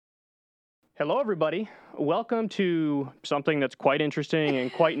Hello, everybody. Welcome to something that's quite interesting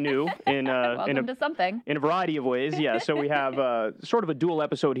and quite new Welcome to something. in a variety of ways. Yeah, so we have sort of a dual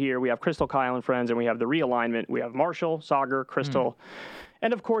episode here. We have Crystal, Kyle, and friends, and we have the realignment. We have Marshall, Sagar, Crystal,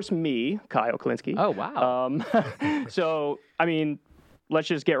 and of course me, Kyle Klinsky. Oh, wow. So, I mean, let's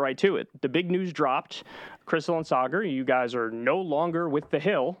just get right to it. The big news dropped. Crystal and Sagar, you guys are no longer with The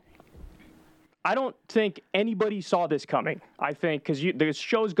Hill. I don't think anybody saw this coming. I think because the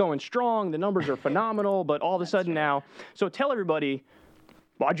show's going strong, the numbers are phenomenal, but all of a sudden now. So tell everybody,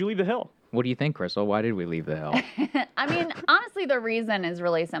 why'd you leave The Hill? What do you think, Crystal? Why did we leave The Hill? I mean, honestly, the reason is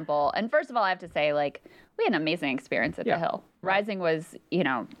really simple. And first of all, I have to say, we had an amazing experience at The Hill. Rising was,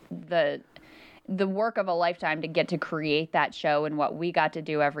 the work of a lifetime to get to create that show and what we got to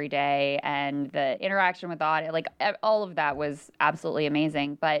do every day and the interaction with the audience, all of that was absolutely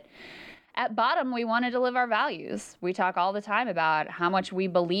amazing. But at bottom, we wanted to live our values. We talk all the time about how much we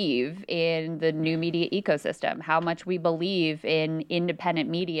believe in the new media ecosystem, how much we believe in independent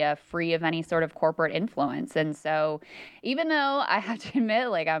media free of any sort of corporate influence. And so even though I have to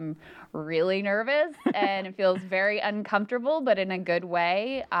admit, I'm really nervous and it feels very uncomfortable, but in a good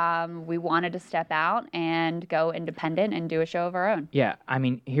way, we wanted to step out and go independent and do a show of our own. Yeah, I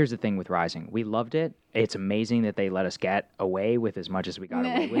mean, here's the thing with Rising. We loved it. It's amazing that they let us get away with as much as we got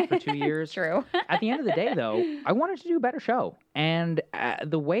away with for 2 years. True. At the end of the day, though, I wanted to do a better show. And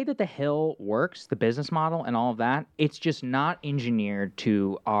the way that The Hill works, the business model and all of that, it's just not engineered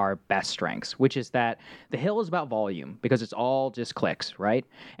to our best strengths, which is that The Hill is about volume because it's all just clicks, right?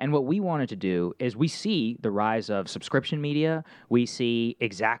 And what we wanted to do is we see the rise of subscription media. We see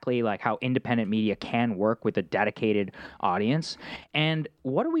exactly how independent media can work with a dedicated audience. And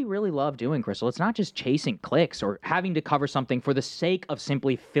what do we really love doing, Crystal? It's not just chasing clicks or having to cover something for the sake of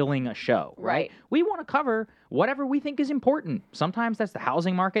simply filling a show, right? We want to cover whatever we think is important. Sometimes that's the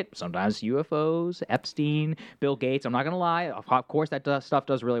housing market, sometimes UFOs, Epstein, Bill Gates. I'm not going to lie, of course that stuff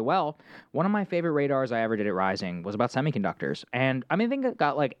does really well. One of my favorite radars I ever did at Rising was about semiconductors. And I think it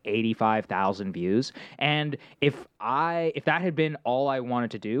got 85,000 views. And if that had been all I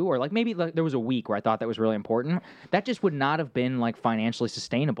wanted to do, or maybe there was a week where I thought that was really important, that just would not have been financially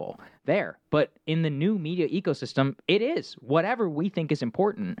sustainable there. But in the new media ecosystem, it is. Whatever we think is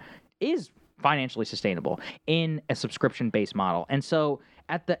important is financially sustainable in a subscription-based model. And so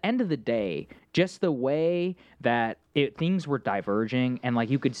at the end of the day, just the way that things were diverging and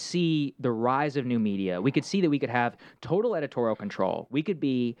you could see the rise of new media, we could see that we could have total editorial control. We could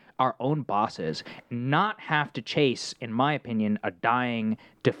be our own bosses, not have to chase, in my opinion, a dying,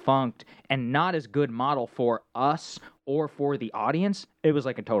 defunct, and not as good model for us or for the audience. It was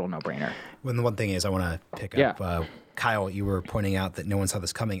a total no-brainer. Well, the one thing is I want to pick up Kyle, you were pointing out that no one saw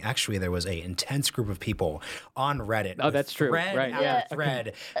this coming. Actually, there was an intense group of people on Reddit. Oh, that's true. Thread right, after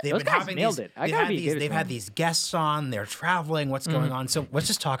thread. Those guys nailed it. They've had these guests on. They're traveling. What's going on? So let's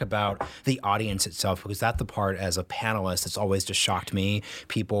just talk about the audience itself, because that's the part as a panelist that's always just shocked me.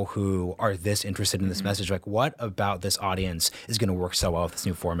 People who are this interested in this message, what about this audience is going to work so well with this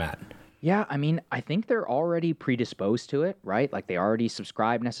new format? Yeah, I think they're already predisposed to it, right? They already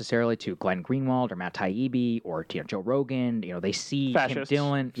subscribe necessarily to Glenn Greenwald or Matt Taibbi or Joe Rogan. They see Fascists. Tim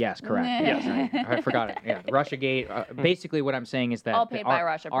Dillon. Yes, correct. Yes, I forgot it. Yeah, Russiagate. Basically, what I'm saying is that all paid by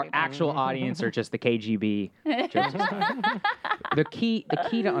Russia. Our actual audience are just the KGB. The key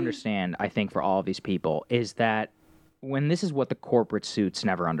to understand, I think, for all of these people is that when this is what the corporate suits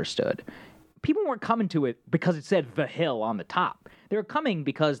never understood. People weren't coming to it because it said The Hill on the top. They were coming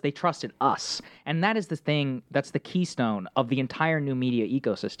because they trusted us. And that is the thing, that's the keystone of the entire new media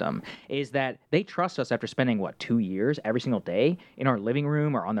ecosystem, is that they trust us after spending, 2 years every single day in our living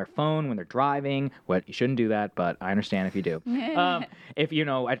room or on their phone when they're driving. You shouldn't do that, but I understand if you do. If,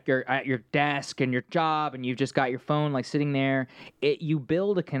 at your desk and your job and you've just got your phone sitting there, you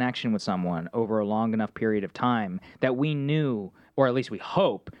build a connection with someone over a long enough period of time that we knew, or at least we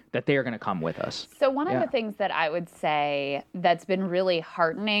hope, that they are going to come with us. So one of the things that I would say that's been really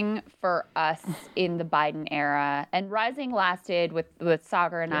heartening for us in the Biden era, and Rising lasted with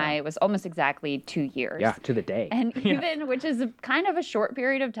Sagar and I, it was almost exactly 2 years. Yeah, to the day. And even, which is kind of a short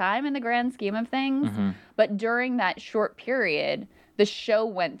period of time in the grand scheme of things, but during that short period, the show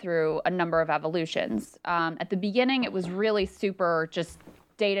went through a number of evolutions. At the beginning, it was really super just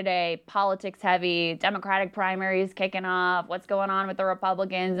day-to-day politics heavy, Democratic primaries kicking off, what's going on with the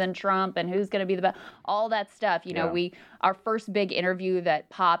Republicans and Trump and who's going to be the best, all that stuff. Our first big interview that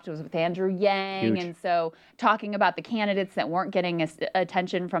popped was with Andrew Yang. Huge. And so talking about the candidates that weren't getting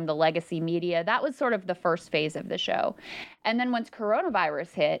attention from the legacy media, that was sort of the first phase of the show. And then once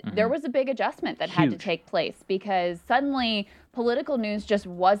coronavirus hit, there was a big adjustment that had to take place because suddenly political news just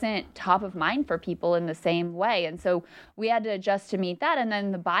wasn't top of mind for people in the same way. And so we had to adjust to meet that. And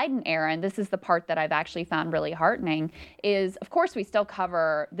then the Biden era, and this is the part that I've actually found really heartening, is of course we still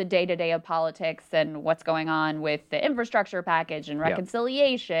cover the day-to-day of politics and what's going on with the infrastructure package and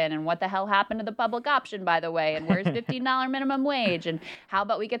reconciliation and what the hell happened to the public option, by the way, and where's $15 minimum wage, and how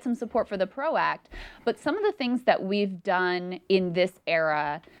about we get some support for the PRO Act. But some of the things that we've done in this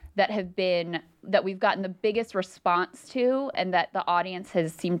era that we've gotten the biggest response to and that the audience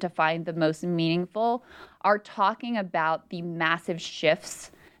has seemed to find the most meaningful are talking about the massive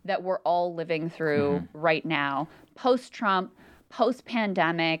shifts that we're all living through right now, post-Trump,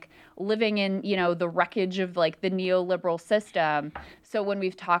 post-pandemic, living in, the wreckage of like the neoliberal system. So when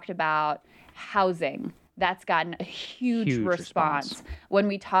we've talked about housing, that's gotten a huge response. When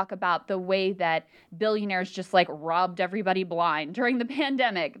we talk about the way that billionaires just like robbed everybody blind during the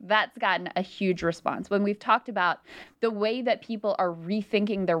pandemic, that's gotten a huge response. When we've talked about the way that people are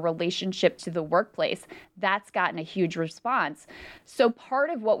rethinking their relationship to the workplace, that's gotten a huge response. So part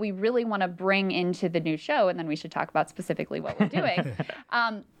of what we really want to bring into the new show, and then we should talk about specifically what we're doing,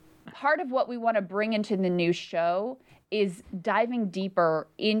 part of what we want to bring into the new show is diving deeper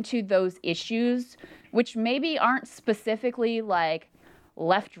into those issues, which maybe aren't specifically like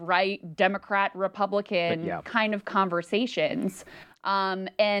left, right, Democrat, Republican kind of conversations.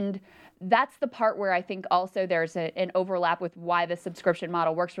 And that's the part where I think also there's an overlap with why the subscription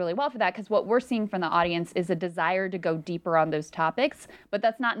model works really well for that, because what we're seeing from the audience is a desire to go deeper on those topics, but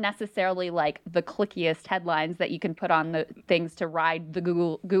that's not necessarily like the clickiest headlines that you can put on the things to ride the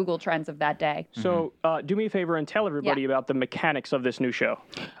Google trends of that day. So do me a favor and tell everybody about the mechanics of this new show.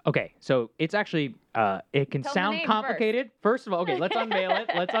 Okay, so it's actually, it can sound complicated. First of all, okay, let's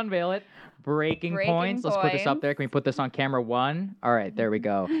unveil it. Breaking points. Let's put this up there. Can we put this on camera 1? All right, there we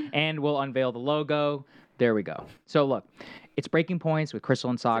go. And we'll unveil the logo. There we go. So look, it's Breaking Points with Crystal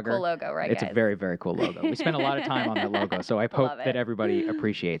and Saagar. It's a cool logo, right, It's guys? a very, very cool logo. We spent a lot of time on the logo, so I hope that everybody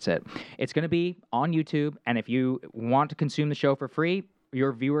appreciates it. It's going to be on YouTube, and if you want to consume the show for free,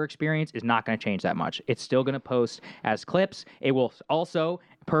 your viewer experience is not going to change that much. It's still going to post as clips. It will also,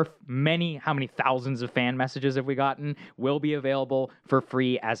 how many thousands of fan messages have we gotten, will be available for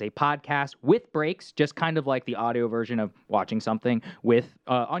free as a podcast with breaks, just kind of like the audio version of watching something with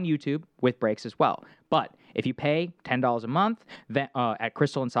on YouTube with breaks as well. But if you pay $10 a month then, at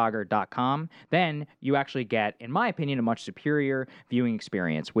crystalandsaagar.com, then you actually get, in my opinion, a much superior viewing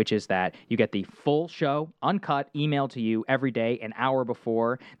experience, which is that you get the full show, uncut, emailed to you every day, an hour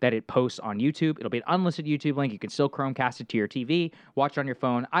before that it posts on YouTube. It'll be an unlisted YouTube link. You can still Chromecast it to your TV, watch it on your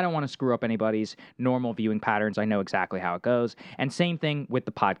phone. I don't want to screw up anybody's normal viewing patterns. I know exactly how it goes. And same thing with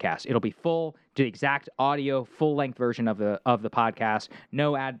the podcast. It'll be full, the exact audio, full-length version of the podcast,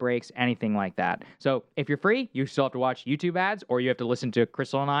 no ad breaks, anything like that. So if you're free, you still have to watch YouTube ads, or you have to listen to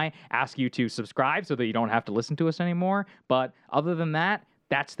Crystal and I ask you to subscribe so that you don't have to listen to us anymore. But other than that,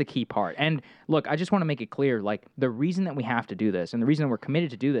 that's the key part. And look, I just want to make it clear, like, the reason that we have to do this and the reason that we're committed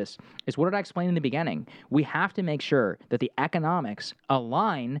to do this is what did I explain in the beginning? We have to make sure that the economics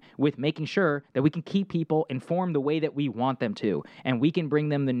align with making sure that we can keep people informed the way that we want them to, and we can bring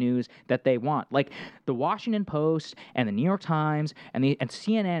them the news that they want. Like the Washington Post and the New York Times and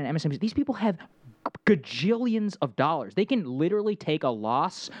CNN and MSNBC, these people have gajillions of dollars. They can literally take a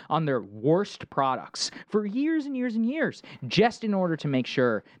loss on their worst products for years and years and years just in order to make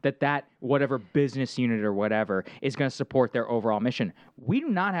sure that whatever business unit or whatever is going to support their overall mission. We do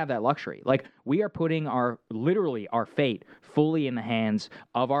not have that luxury. Like, we are putting our fate fully in the hands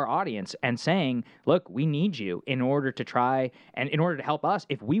of our audience and saying, look, we need you in order to try and in order to help us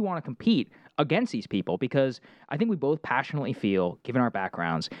if we want to compete against these people, because I think we both passionately feel, given our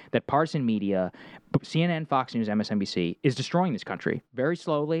backgrounds, that partisan media, CNN, Fox News, MSNBC, is destroying this country very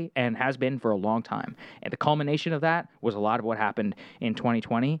slowly and has been for a long time. And the culmination of that was a lot of what happened in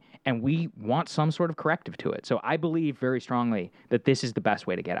 2020, and we want some sort of corrective to it. So I believe very strongly that this is the best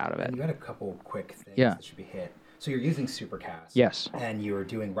way to get out of it. You had a couple quick things that should be hit. So you're using Supercast. Yes. And you're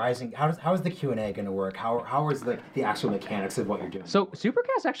doing Rising. How is the Q&A going to work? How is the actual mechanics of what you're doing? So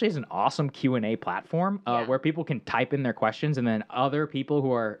Supercast actually is an awesome Q&A platform where people can type in their questions, and then other people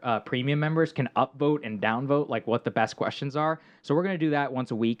who are premium members can upvote and downvote like what the best questions are. So we're going to do that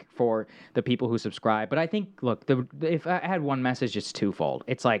once a week for the people who subscribe. But I think, look, if I had one message, it's twofold.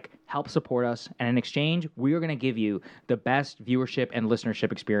 It's like, help support us, and in exchange, we are going to give you the best viewership and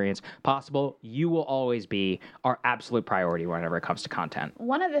listenership experience possible. You will always be our absolute priority whenever it comes to content.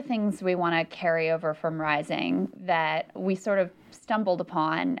 One of the things we want to carry over from Rising that we sort of stumbled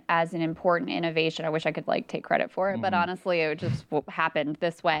upon as an important innovation, I wish I could like take credit for it, but honestly, it just happened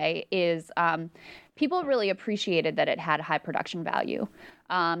this way, is people really appreciated that it had high production value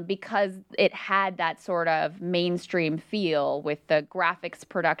because it had that sort of mainstream feel with the graphics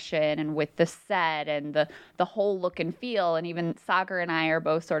production and with the set and the whole look and feel. And even Sagar and I are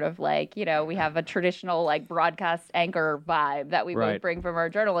both sort of like, you know, we have a traditional like broadcast anchor vibe that we both bring from our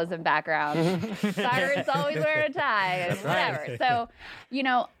journalism background. Sagar is always wearing a tie and whatever. So, you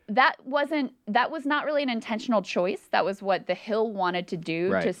know, that was not really an intentional choice. That was what The Hill wanted to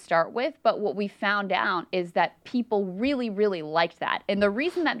do to start with. But what we found out is that people really, really liked that. And the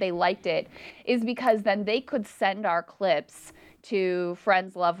reason that they liked it is because then they could send our clips to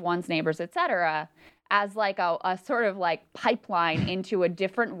friends, loved ones, neighbors, etc., as like a sort of like pipeline into a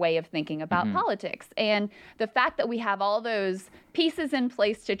different way of thinking about politics. And the fact that we have all those pieces in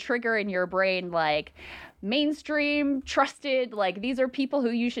place to trigger in your brain like mainstream, trusted, like these are people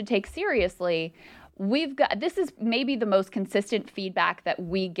who you should take seriously. This is maybe the most consistent feedback that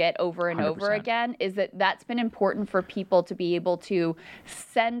we get over and 100%. Over again, is that that's been important for people to be able to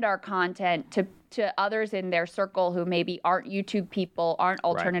send our content to others in their circle who maybe aren't YouTube people, aren't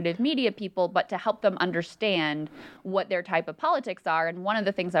alternative media people, but to help them understand what their type of politics are. And one of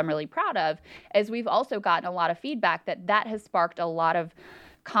the things I'm really proud of is we've also gotten a lot of feedback that has sparked a lot of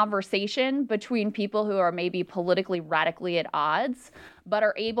conversation between people who are maybe politically radically at odds, but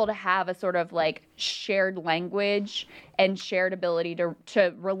are able to have a sort of like shared language and shared ability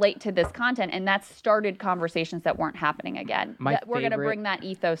to relate to this content. And that's started conversations that weren't happening again. We're going to bring that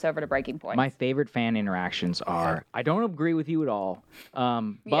ethos over to Breaking Point. My favorite fan interactions are, I don't agree with you at all,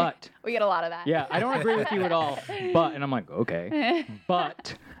 but... we get a lot of that. Yeah, I don't agree with you at all, but... And I'm like, okay.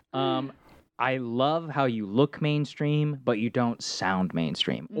 But... I love how you look mainstream, but you don't sound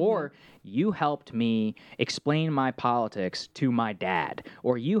mainstream. Or you helped me explain my politics to my dad.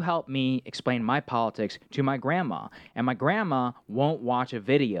 Or you helped me explain my politics to my grandma. And my grandma won't watch a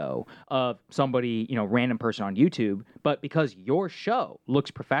video of somebody, you know, random person on YouTube, but because your show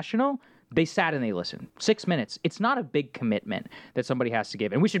looks professional, they sat and they listened. 6 minutes. It's not a big commitment that somebody has to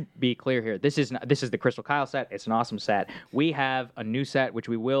give. And we should be clear here. This is the Crystal Kyle set. It's an awesome set. We have a new set, which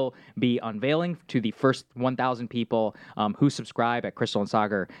we will be unveiling to the first 1,000 people who subscribe at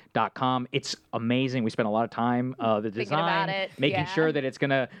crystalandsagar.com. It's amazing. We spent a lot of time the design, making sure that it's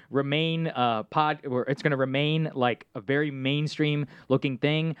going to remain it's going to remain like a very mainstream looking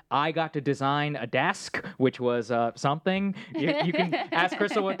thing. I got to design a desk, which was something. You can ask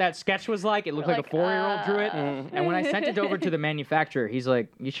Crystal what that sketch was like. It looked like a 4-year-old drew it. And when I sent it over to the manufacturer, he's like,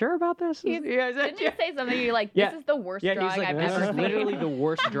 "You sure about this?" Didn't you say something? You're like, "This is the worst drawing he's like, I've "This ever is seen." literally the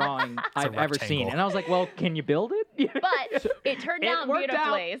worst drawing I've ever seen." And I was like, "Well, can you build it?" But it turned out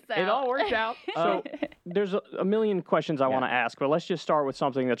beautifully. So. It all worked out. So there's a million questions I want to ask, but let's just start with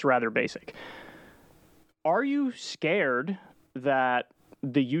something that's rather basic. Are you scared that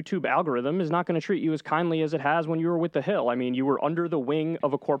the YouTube algorithm is not going to treat you as kindly as it has when you were with The Hill? I mean, you were under the wing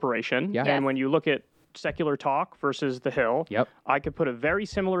of a corporation. Yeah. And when you look at Secular Talk versus The Hill, I could put a very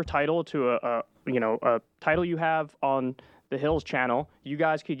similar title to a title you have on The Hill's channel. You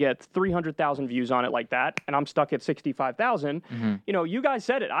guys could get 300,000 views on it like that, and I'm stuck at 65,000. You know, you guys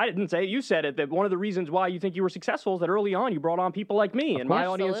said it. I didn't say it. You said it, that one of the reasons why you think you were successful is that early on you brought on people like me, and my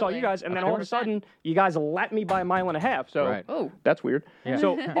audience saw you guys, and then all of a sudden you guys lapped me by a mile and a half. So that's weird. Yeah.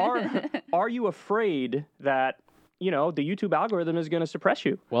 So are you afraid that, you know, the YouTube algorithm is going to suppress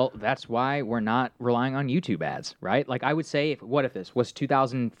you? Well, that's why we're not relying on YouTube ads, right? Like, I would say, what if this was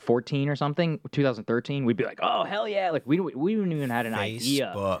 2014 or something, 2013, we'd be like, oh, hell yeah. Like, we wouldn't even had an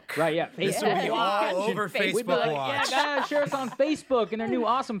idea. Right, yeah. Facebook would be all over Facebook Watch. Yeah, guys, share us on Facebook and their new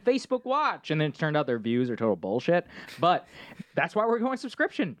awesome Facebook Watch. And then it turned out their views are total bullshit. But that's why we're going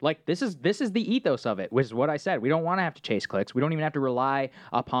subscription. Like, this is the ethos of it, which is what I said. We don't want to have to chase clicks. We don't even have to rely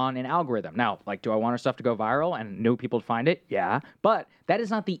upon an algorithm. Now, like, do I want our stuff to go viral and new people to find it? Yeah. But that is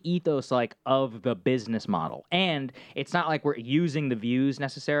not the ethos, like, of the business model. And it's not like we're using the views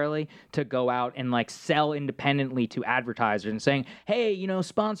necessarily to go out and, like, sell independently to advertisers and saying, hey, you know,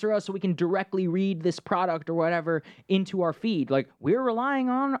 sponsor us so we can directly read this product or whatever into our feed. Like, we're relying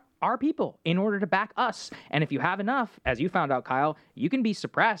on our people in order to back us. And if you have enough, as you found out, Kyle, you can be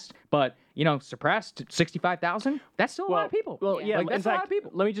suppressed, but suppressed 65,000. That's still a lot of people. Well, yeah, Like, that's in fact, a lot of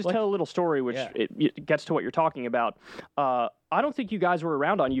people. let me just tell a little story, which it gets to what you're talking about. I don't think you guys were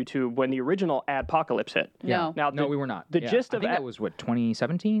around on YouTube when the original Adpocalypse hit. No. Now, No, we were not. The gist I of think that was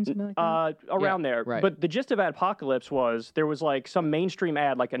 2017, something like that. around there. right. But the gist of Adpocalypse was there was like some mainstream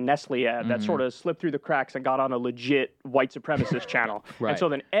ad, like a Nestle ad, that sort of slipped through the cracks and got on a legit white supremacist channel. Right. And so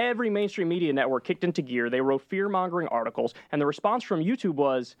then every mainstream media network kicked into gear. They wrote fear-mongering articles, and the response from YouTube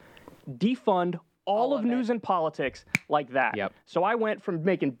was defund all of news and politics like that. Yep. So I went from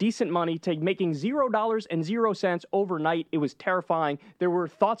making decent money to making $0.00 overnight. It was terrifying. There were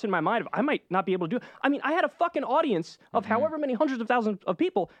thoughts in my mind of I might not be able to do it. I mean, I had a fucking audience of however many hundreds of thousands of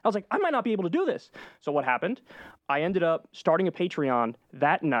people. I was like, I might not be able to do this. So what happened? I ended up starting a Patreon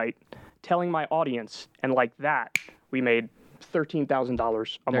that night, telling my audience, and like that, we made $13,000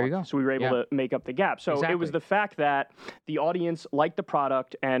 a There month. you go. So we were able to make up the gap. So it was Exactly. the fact that the audience liked the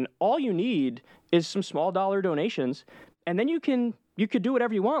product, and all you need is some small dollar donations, and then you could do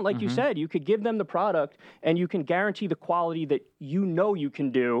whatever you want. Like you said, you could give them the product, and you can guarantee the quality that you know you can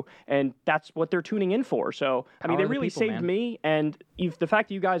do, and that's what they're tuning in for. So I mean, Power they of the really people, saved man. me, and the fact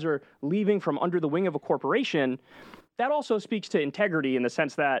that you guys are leaving from under the wing of a corporation. That also speaks to integrity in the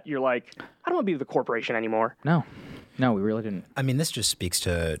sense that you're like, I don't want to be the corporation anymore. No, we really didn't. I mean, this just speaks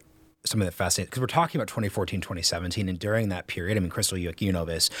to something that fascinates, because we're talking about 2014, 2017, and during that period, I mean, Crystal, you know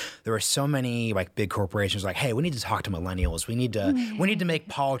this, there were so many like big corporations like, hey, we need to talk to millennials. We need to make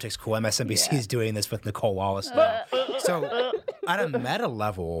politics cool. MSNBC is doing this with Nicole Wallace now. So at a meta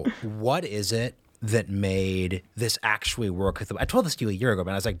level, what is it that made this actually work? I told this to you a year ago, but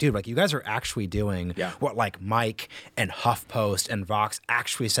I was like, dude, like you guys are actually doing what like Mike and HuffPost and Vox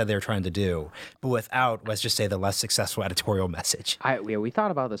actually said they were trying to do, but without, let's just say, the less successful editorial message. We thought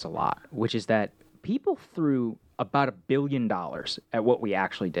about this a lot, which is that people threw about $1 billion at what we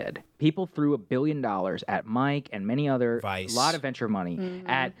actually did. People threw $1 billion at Mike and many other, Vice. a lot of venture money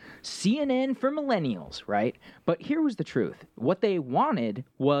at CNN for millennials, right? But here was the truth. What they wanted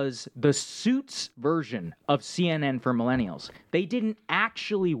was the Suits version of CNN for millennials. They didn't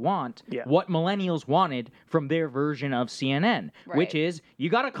actually want what millennials wanted from their version of CNN, which is you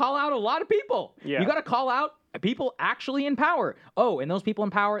got to call out a lot of people. Yeah. You got to call out people actually in power. Oh, and those people in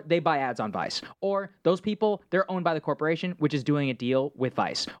power, they buy ads on Vice. Or those people, they're owned by the corporation, which is doing a deal with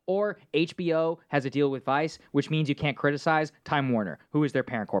Vice. Or HBO has a deal with Vice, which means you can't criticize Time Warner, who is their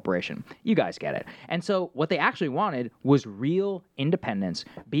parent corporation. You guys get it. And so what they actually wanted was real independence,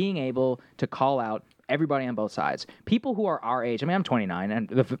 being able to call out everybody on both sides. People who are our age, I mean, I'm 29,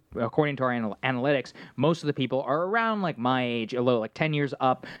 and according to our analytics, most of the people are around like my age, a little like 10 years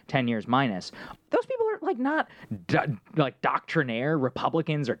up, 10 years minus. Those people are like not like doctrinaire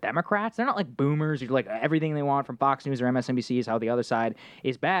Republicans or Democrats. They're not like boomers who like everything they want from Fox News or MSNBC is how the other side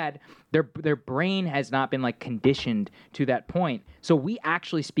is bad. Their brain has not been like conditioned to that point. So we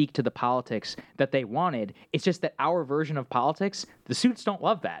actually speak to the politics that they wanted. It's just that our version of politics, the Suits don't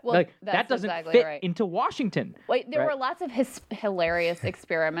love that. Well, like that's that doesn't exactly fit right. into Washington. Wait, there right? were lots of hilarious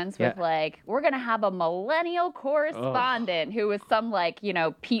experiments with like, we're going to have a millennial correspondent who was some like,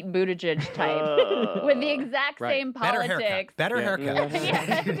 Pete Buttigieg type with the exact same politics. Better haircut.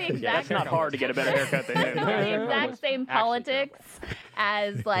 Yeah, the exact That's not hard to get a better haircut than him. the exact same politics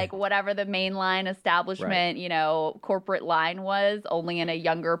as like whatever the mainline establishment, corporate line was, only in a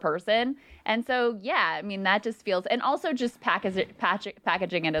younger person. And so, yeah, I mean, that just feels, and also just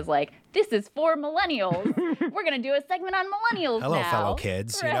packaging it as like, this is for millennials. We're going to do a segment on millennials Hello, now. fellow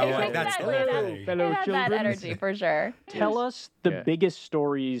kids. Right, Like, that's exactly. the fellow It had that children. energy for sure. Tell us the biggest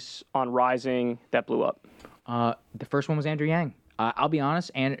stories on Rising that blew up. The first one was Andrew Yang. I'll be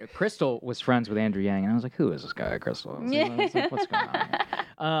honest, and Crystal was friends with Andrew Yang, and I was like, "Who is this guy, Crystal?" I was like, what's going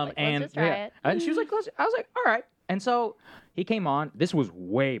on here? Let's just try it. And she was like, I was like, all right. And so he came on. This was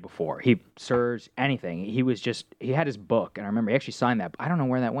way before he surged anything. He had his book, and I remember he actually signed that. I don't know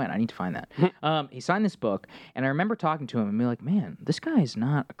where that went. I need to find that. He signed this book, and I remember talking to him and be like, man, this guy is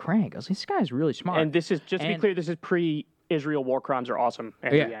not a crank. I was like, this guy is really smart. And this is, just to be clear, this is pre-Israel war crimes are awesome.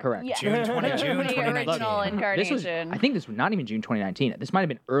 Andrew Yang. correct. Yeah. June 2019. The original incarnation. I think this was not even June 2019. This might have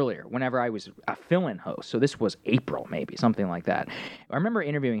been earlier, whenever I was a fill-in host. So this was April, maybe, something like that. I remember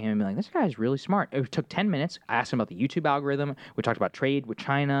interviewing him and being like, this guy is really smart. It took 10 minutes. I asked him about the YouTube algorithm. We talked about trade with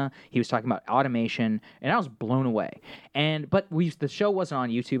China. He was talking about automation, and I was blown away. But the show wasn't on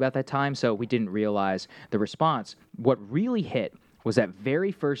YouTube at that time, so we didn't realize the response. What really hit was that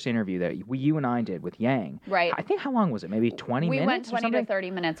very first interview that you and I did with Yang. Right. I think, how long was it? Maybe 20 We minutes went or 20 something? to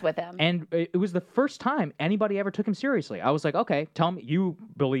 30 minutes with him. And it was the first time anybody ever took him seriously. I was like, okay, tell me, you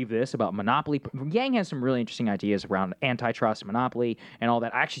believe this about monopoly. Yang has some really interesting ideas around antitrust and monopoly and all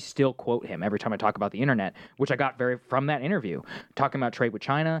that. I actually still quote him every time I talk about the internet, which I got from that interview. Talking about trade with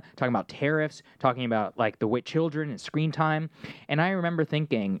China, talking about tariffs, talking about like the way children and screen time. And I remember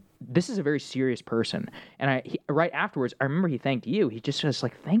thinking, this is a very serious person. And right afterwards, I remember he thanked you. He just was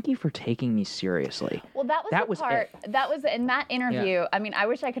like, thank you for taking me seriously. Well, that was the part. it. That was in that interview. I mean, I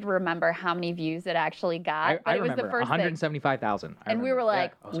wish I could remember how many views it actually got. I But it was remember the first thing. 175,000. And we were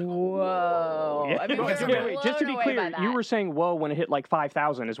like, whoa. I mean, we were Wait, just to be blown away by clear, that. you were saying whoa when it hit like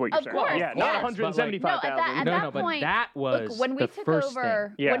 5,000 is what you're Of saying. course, Yeah, yes. not But, like, 175,000. at No, that no, but point, that was look, when we the took first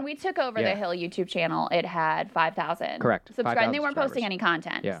over, thing. Yeah. when we took over Yeah. the Hill YouTube channel, it had 5,000. Correct. Subscribed. 5,000 And they weren't posting subscribers. any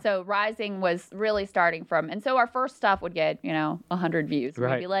content. Yeah. So Rising was really starting from, and so our first stuff would get, 100 views. We'd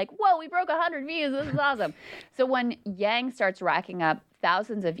Right. be like, whoa, we broke 100 views. This is awesome. So when Yang starts racking up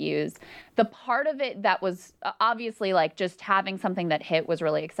thousands of views, the part of it that was obviously like just having something that hit was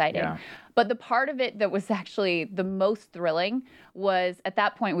really exciting. Yeah. But the part of it that was actually the most thrilling was at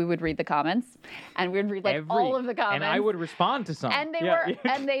that point we would read the comments and we would read like all of the comments. And I would respond to some. And they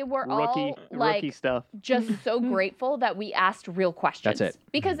Yeah. were Rookie all like stuff. just so grateful that we asked real questions. That's it.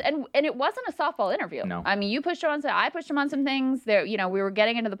 Because and it wasn't a softball interview. No. I mean, you pushed on some, I pushed them on some things. There, we were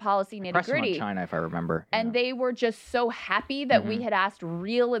getting into the policy nitty Press him on gritty. China, if I remember. And they were just so happy that we had asked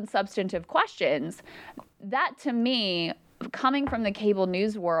real and substantive questions. That to me, coming from the cable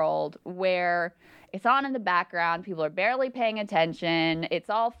news world where it's on in the background, people are barely paying attention, it's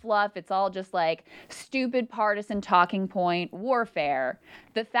all fluff, it's all just like stupid partisan talking point warfare.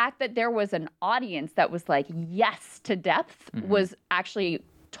 The fact that there was an audience that was like yes to depth was actually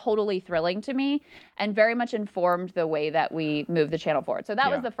totally thrilling to me and very much informed the way that we moved the channel forward. So that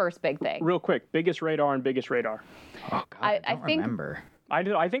was Yeah. the first big thing. Real quick, biggest radar and biggest radar. Oh, God, I I don't think- remember.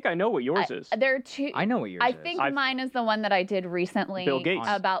 I think I know what yours is. There are two. I know what yours I is. think mine is the one that I did recently Bill Gates.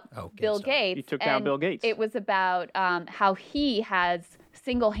 about Oh, Bill GameStop. Gates. You took down and Bill Gates. It was about how he has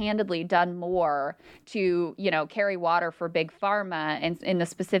single-handedly done more to, carry water for big pharma and in the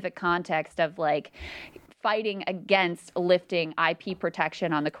specific context of like fighting against lifting IP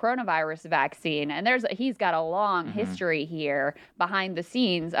protection on the coronavirus vaccine. And he's got a long history here behind the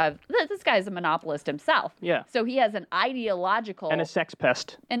scenes of this guy's a monopolist himself. Yeah. So he has an ideological And a sex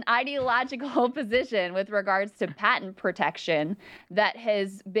pest. an ideological position with regards to patent protection that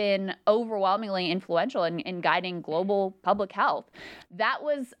has been overwhelmingly influential in guiding global public health. That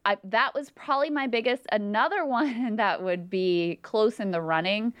was probably my biggest. Another one that would be close in the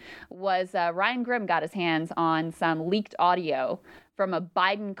running was Ryan Grimm got his hands on some leaked audio from a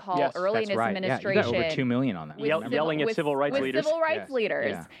Biden call Yes, early That's in his right. administration. Yeah, you got over 2 million on that. with Yell- yelling at civil rights with leaders. civil rights Yes,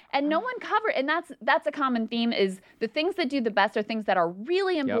 leaders. yeah. And no one covered, and that's a common theme is the things that do the best are things that are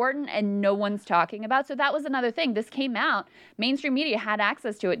really important and no one's talking about. So that was another thing. This came out, mainstream media had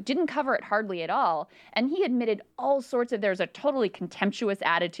access to it, didn't cover it hardly at all. And he admitted all sorts of, there's a totally contemptuous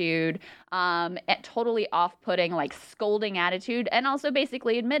attitude, totally off-putting, like scolding attitude, and also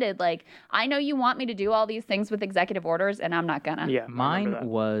basically admitted, like, I know you want me to do all these things with executive orders, and I'm not gonna. Yeah. I remember Mine that.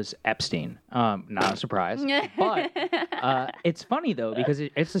 was Epstein. Not a surprise. But it's funny, though, because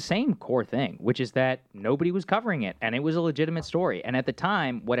it's the same core thing, which is that nobody was covering it, and it was a legitimate story. And at the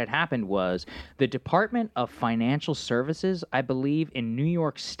time, what had happened was the Department of Financial Services, I believe, in New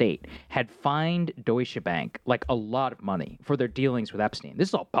York State, had fined Deutsche Bank like a lot of money for their dealings with Epstein. This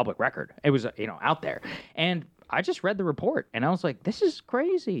is all public record. It was, out there. And I just read the report and I was like, this is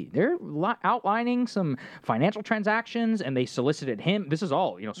crazy. They're outlining some financial transactions and they solicited him. This is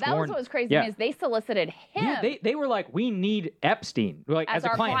all, sworn. That was what was crazy to Yeah. me is they solicited him. Yeah, they were like, we need Epstein like As a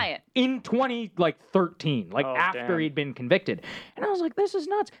our client, client. in 2013, Oh, after damn. he'd been convicted. And I was like, this is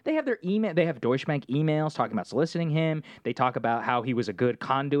nuts. They have their email. They have Deutsche Bank emails talking about soliciting him. They talk about how he was a good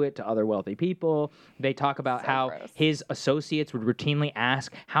conduit to other wealthy people. They talk about So how gross. his associates would routinely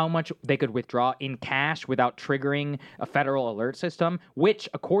ask how much they could withdraw in cash without triggering a federal alert system, which,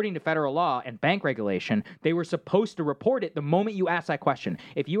 according to federal law and bank regulation, they were supposed to report it the moment you asked that question.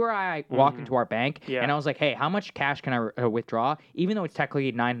 If you or I walked into our bank Yeah. and I was like, hey, how much cash can I withdraw? Even though it's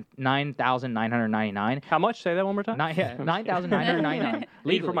technically $9,999. How much? Say that one more time. $9,999.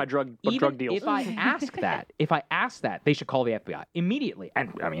 Leave for my drug deals. If I ask that, they should call the FBI immediately.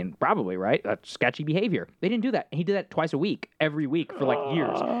 And I mean, probably, right? That's sketchy behavior. They didn't do that. He did that twice a week, every week for like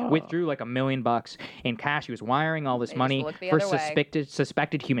years. Withdrew like $1 million in cash. He was wiring all this They just money look the for other way.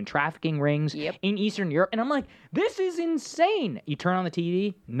 suspected human trafficking rings Yep. in Eastern Europe. And I'm like, this is insane. You turn on the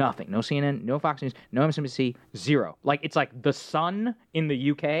TV, nothing. No CNN, no Fox News, no MSNBC, zero. Like, it's like The Sun in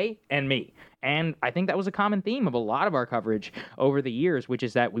the UK and me. And I think that was a common theme of a lot of our coverage over the years, which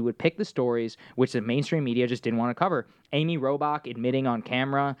is that we would pick the stories which the mainstream media just didn't want to cover. Amy Robach admitting on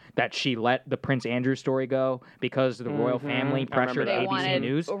camera that she let the Prince Andrew story go because the royal family pressured that. They ABC wanted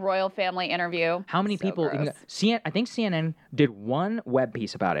News. a royal family interview. How many So people? gross. I think CNN did one web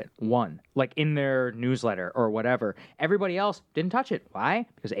piece about it. One, like in their newsletter or whatever. Everybody else didn't touch it. Why?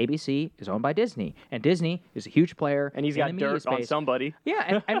 Because ABC is owned by Disney, and Disney is a huge player. And he's in got the media dirt on space. somebody.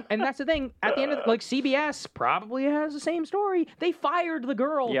 Yeah, and that's the thing. At the end of like CBS probably has the same story. They fired the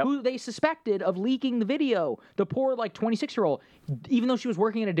girl Yep. who they suspected of leaking the video. The poor like 26-year-old, even though she was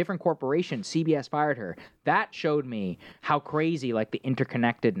working at a different corporation, CBS fired her. That showed me how crazy like the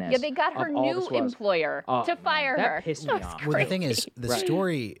interconnectedness. Yeah, they got her of all new this was. employer Oh, to fire that her. pissed me That's off. Well, the thing is, the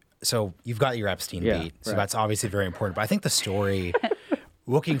story. So you've got your Epstein Yeah, beat, so right. that's obviously very important. But I think the story,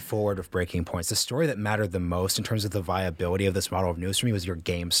 looking forward of Breaking Points, the story that mattered the most in terms of the viability of this model of news for me was your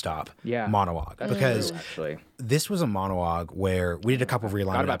GameStop Yeah. monologue. Because Actually, this was a monologue where we did a couple of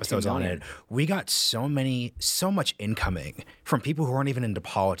realignment about episodes 2 on million. it. We got so much incoming from people who aren't even into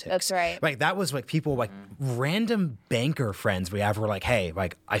politics. That's right. Like that was like people like random banker friends we have were like, hey,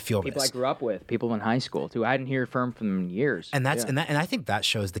 like I feel people I this. grew up with, people in high school too. I hadn't heard from in years. And that's Yeah. and I think that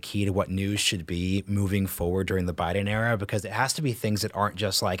shows the key to what news should be moving forward during the Biden era, because it has to be things that aren't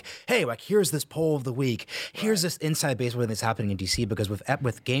just like, hey, like here's this poll of the week, here's this inside baseball that's happening in DC. Because with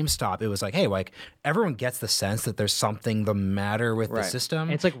GameStop, it was like, hey, like everyone gets the sense that there's something the matter with the Right. system.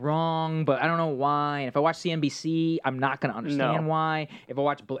 And it's like wrong, but I don't know why. And if I watch CNBC, I'm not going to understand No. why. If I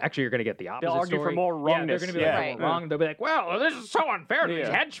watch, actually, you're going to get the opposite. argue for story. more Yeah, they're wrongness. going to be Yeah. like, Right. "Oh, wrong. They'll be like, well, this is so unfair to these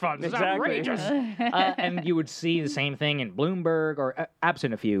Yeah. hedge funds. It's Exactly. outrageous. And you would see the same thing in Bloomberg, or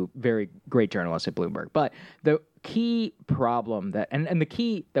absent a few very great journalists at Bloomberg. But the key problem that, and the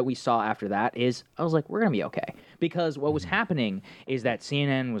key that we saw after that is, I was like, we're going to be okay. Because what was happening is that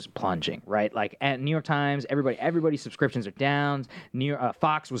CNN was plunging, right? Like at New York Times, everybody's subscriptions are down.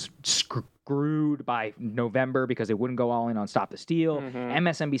 Fox was screwed by November because they wouldn't go all in on Stop the Steal.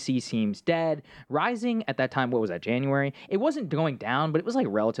 MSNBC seems dead. Rising at that time, what was that, January? It wasn't going down, but it was like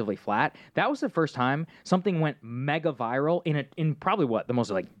relatively flat. That was the first time something went mega viral in probably what, the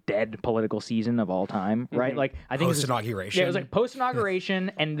most like dead political season of all time, right? Like I think it was- Post-inauguration. Yeah, it was like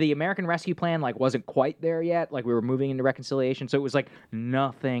post-inauguration, and the American Rescue Plan like wasn't quite there yet. Like we were moving into reconciliation, so it was like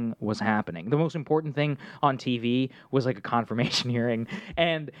nothing was happening. The most important thing on TV was like a confirmation hearing,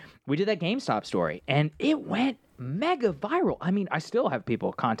 and we did that GameStop story, and it went mega viral. I mean, I still have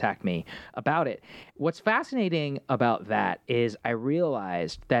people contact me about it. What's fascinating about that is I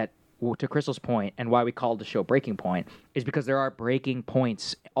realized that, to Crystal's point, and why we called the show Breaking Point, is because there are breaking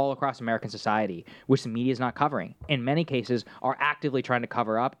points all across American society which the media is not covering. In many cases, are actively trying to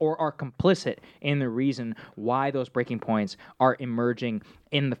cover up or are complicit in the reason why those breaking points are emerging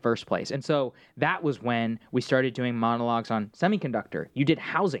in the first place. And so that was when we started doing monologues on semiconductor. You did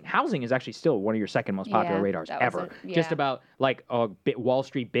housing. Housing is actually still one of your second most popular Yeah, radars that was ever. it. Just Yeah. about like a Wall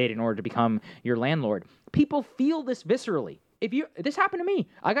Street bid in order to become your landlord. People feel this viscerally. This happened to me.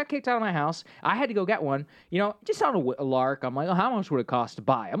 I got kicked out of my house. I had to go get one. You know, just on a lark. I'm like, oh, how much would it cost to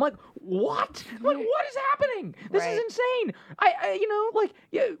buy? I'm like, what? Like, what is happening? This Right. is insane.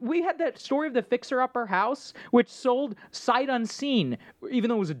 We had that story of the fixer-upper house, which sold sight unseen, even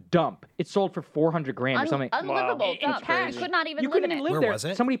though it was a dump. It sold for $400,000 or something. Unlivable. In dump. cash. You could not even You live couldn't in even it. live Where there. was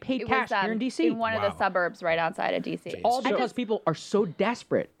it? Somebody paid It cash was here in DC. in one of the Wow. suburbs right outside of DC. All because people are so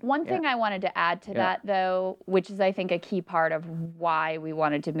desperate. One thing I wanted to add to that, though, which is, I think, a key part of why we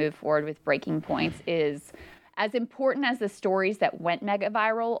wanted to move forward with Breaking Points, is as important as the stories that went mega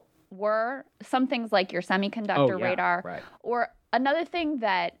viral were, some things like your semiconductor yeah, radar, right. or another thing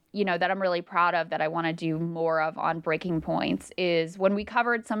that, that I'm really proud of, that I want to do more of on Breaking Points, is when we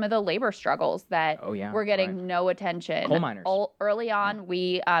covered some of the labor struggles that were getting no attention. Coal miners. Early on,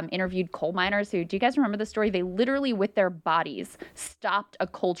 we interviewed coal miners who, do you guys remember the story? They literally, with their bodies, stopped a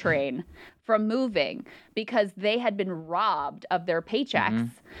coal train from moving because they had been robbed of their paychecks.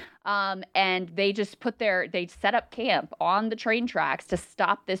 And they just they set up camp on the train tracks to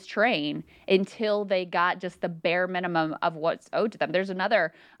stop this train until they got just the bare minimum of what's owed to them. There's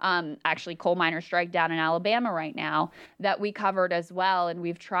another, actually, coal miner strike down in Alabama right now that we covered as well. And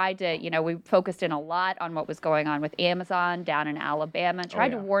we've tried to, we focused in a lot on what was going on with Amazon down in Alabama, tried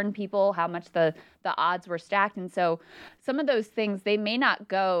to warn people how much the odds were stacked. And so some of those things, they may not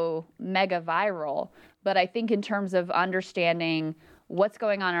go mega viral, but I think in terms of understanding what's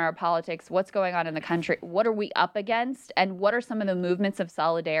going on in our politics, what's going on in the country, what are we up against, and what are some of the movements of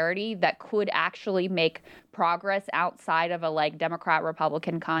solidarity that could actually make progress outside of a like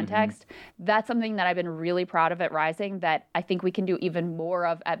Democrat-Republican context. That's something that I've been really proud of at Rising that I think we can do even more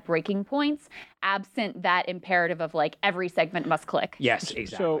of at breaking points, absent that imperative of like every segment must click. Yes,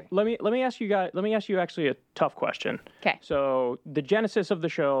 exactly. So let me ask you guys. Let me ask you actually a tough question. Okay. So the genesis of the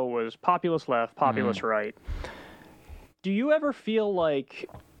show was populist left, populist right. Do you ever feel like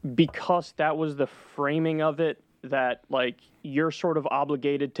because that was the framing of it that like you're sort of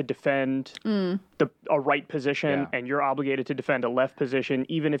obligated to defend a right position and you're obligated to defend a left position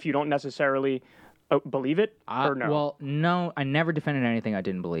even if you don't necessarily believe it or no? Well, no, I never defended anything I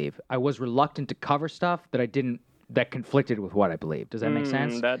didn't believe. I was reluctant to cover stuff that conflicted with what I believed. Does that make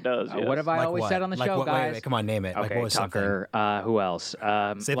sense? That does. Yes. What have I Like always what? said on the Like show, what? guys? Wait, come on, name it. Like, Okay, what was Tucker. Who else?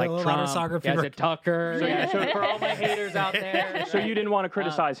 Say it like a little Trump. louder, Sagar, if Yeah, you is were- it Tucker? Yeah, so for all my haters out there. So you didn't want to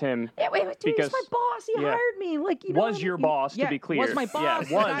criticize him. Yeah, wait, dude, because he's my boss. He hired me. Like, you know, was your boss, to be clear. Was my boss.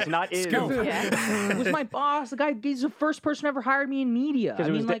 Yeah, was, not is. Was my boss. The guy, he's the first person ever hired me in media. 'Cause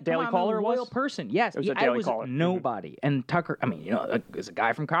it was like, Daily come on, Caller I'm a was? loyal person. Yes, It was a I Daily was Caller. nobody. And Tucker, I mean, you know, is a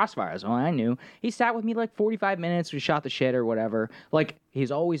guy from Crossfire. That's all I knew. He sat with me like 45 minutes. We shot the shit or whatever. Like, he's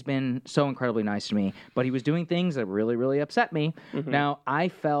always been so incredibly nice to me, but he was doing things that really, really upset me. Now, I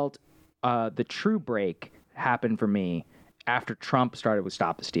felt the true break happened for me after Trump started with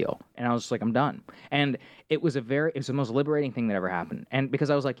Stop the Steal. And I was just like, I'm done. And it was the most liberating thing that ever happened. And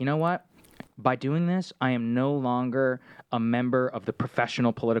because I was like, you know what? By doing this, I am no longer a member of the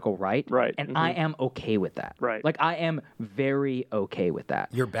professional political right. Right. And I am okay with that. Right. Like, I am very okay with that.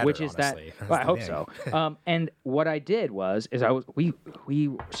 You're better, which is honestly. That, That's well, I the hope thing. so. And what I did was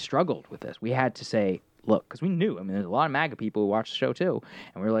we struggled with this. We had to say, look, because we knew, I mean, there's a lot of MAGA people who watch the show too.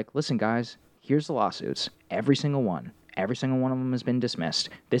 And we were like, listen, guys, here's the lawsuits. Every single one. Every single one of them has been dismissed.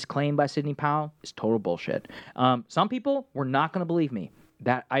 This claim by Sidney Powell is total bullshit. Some people were not going to believe me.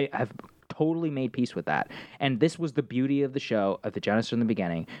 That I have totally made peace with that. And this was the beauty of the show, of the genesis from the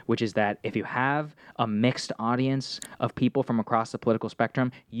beginning, which is that if you have a mixed audience of people from across the political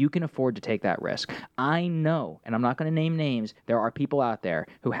spectrum, you can afford to take that risk. I know, and I'm not going to name names, there are people out there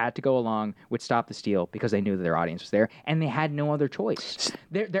who had to go along with Stop the Steal because they knew that their audience was there, and they had no other choice.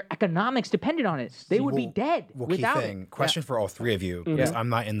 Their economics depended on it. They would be dead Well, without key thing, it. question for all three of you, because I'm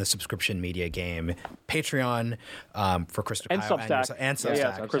not in the subscription media game. Patreon for Crystal And Kyle Substack. and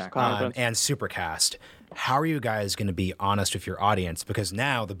Yeah, Substack. Crystal Kyle. And Supercast. How are you guys going to be honest with your audience? Because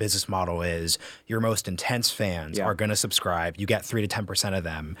now the business model is your most intense fans are going to subscribe. You get 3 to 10% of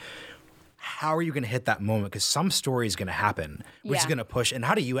them. How are you going to hit that moment? Because some story is going to happen, which is Yeah. going to push. And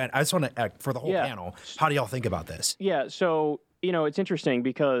how do you? I just want to for the whole panel. How do y'all think about this? Yeah, so, you know, it's interesting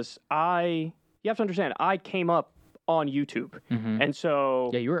because you have to understand, I came up on YouTube. And so,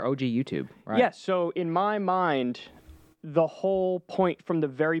 Yeah, you were OG YouTube, right? yes, so in my mind, the whole point from the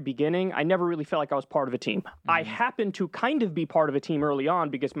very beginning, I never really felt like I was part of a team. I happened to kind of be part of a team early on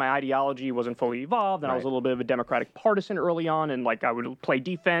because my ideology wasn't fully evolved, and I was a little bit of a Democratic partisan early on, and like I would play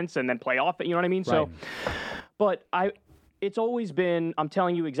defense and then play offense, you know what I mean? So, but it's always been, I'm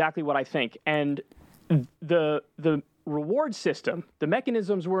telling you exactly what I think. And the reward system, the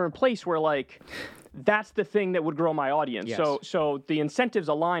mechanisms were in place where like, that's the thing that would grow my audience. Yes. So the incentives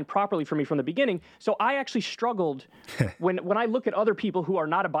aligned properly for me from the beginning. So I actually struggled when I look at other people who are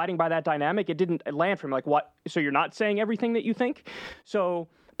not abiding by that dynamic, it didn't land for me. Like, what? So you're not saying everything that you think? So,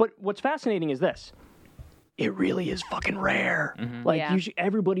 but what's fascinating is this. It really is fucking rare. Like Yeah.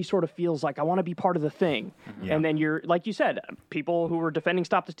 everybody sort of feels like I want to be part of the thing. And then you're, like you said, people who were defending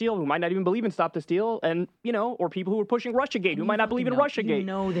Stop the Steal who might not even believe in Stop the Steal, and, you know, or people who were pushing Russiagate who might not believe in Russiagate. You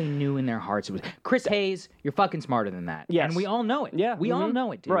know they knew in their hearts it was Chris Hayes. You're fucking smarter than that. Yes. And we all know it. Yeah. We all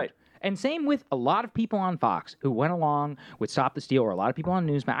know it, dude. Right. And same with a lot of people on Fox who went along with Stop the Steal, or a lot of people on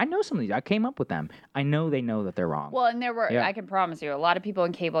Newsmax. I know some of these. I came up with them. I know they know that they're wrong. Well, and there were, Yeah. I can promise you, a lot of people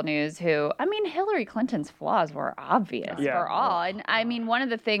in cable news who, I mean, Hillary Clinton's flaws were obvious Yeah. for all. And I mean, one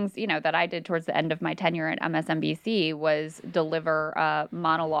of the things, you know, that I did towards the end of my tenure at MSNBC was deliver a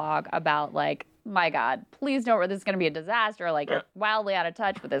monologue about like, my God, please don't, this is going to be a disaster. Like, you're wildly out of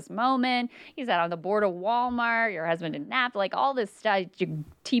touch with this moment. He's out on the board of Walmart. Your husband did NAFTA, like all this stuff,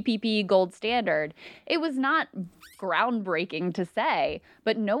 TPP gold standard. It was not groundbreaking to say,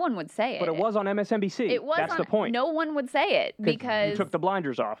 but no one would say it. But it was on MSNBC. It was That's on, the point. No one would say it because you took the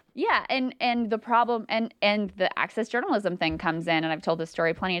blinders off. yeah, and the problem and the access journalism thing comes in, and I've told this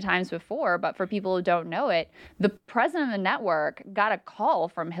story plenty of times before, but for people who don't know it, the president of the network got a call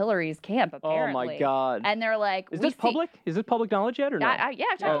from Hillary's camp apparently. currently. God. And they're like, Is this public? Is this public knowledge yet or no? Yeah,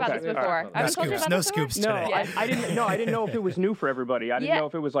 I've talked about okay. this before. No Have I told you scoops. about No this before? scoops No, today. I didn't know if it was new for everybody. I didn't know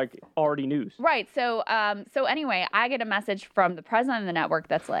if it was like already news. Right. So anyway, I get a message from the president of the network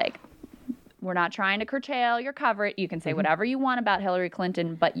that's like, we're not trying to curtail your coverage. You can say whatever you want about Hillary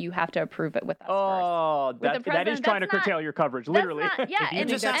Clinton, but you have to approve it with us Oh, first. that is president, trying to that's not- curtail your coverage, That's literally. not- yeah, You're and,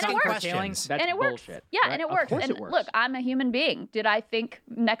 just and asking it works. questions. That's And it works. bullshit. Yeah, right? and it Of works. course And it works. look, I'm a human being. Did I think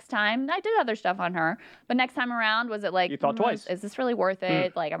next time I did other stuff on her, but next time around was it like You thought twice. Is this really worth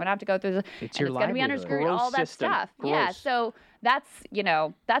it? Like I'm gonna have to go through this. It's and your it's gonna be under livelihood. scrutiny. Gross All that system. stuff. Yeah. Gross. So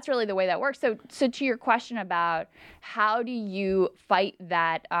that's really the way that works. So to your question about how do you fight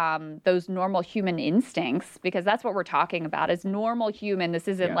that those normal human instincts, because that's what we're talking about is normal human. This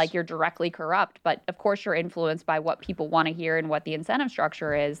isn't Yes. like you're directly corrupt, but of course you're influenced by what people want to hear and what the incentive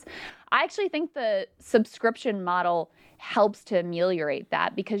structure is. I actually think the subscription model helps to ameliorate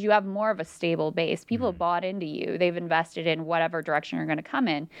that because you have more of a stable base. People have bought into you. They've invested in whatever direction you're going to come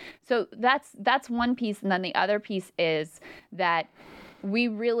in. So that's one piece. And then the other piece is that we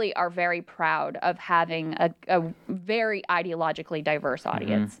really are very proud of having a very ideologically diverse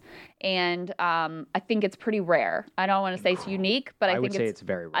audience. And I think it's pretty rare. I don't want to say it's unique, but I would think say it's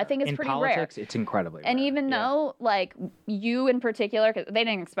very rare. I think it's in pretty politics, rare. it's incredibly And rare. even though, like, you in particular, because they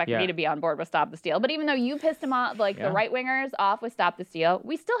didn't expect Yeah. me to be on board with Stop the Steal, but even though you pissed them off, like Yeah. the right-wingers off with Stop the Steal,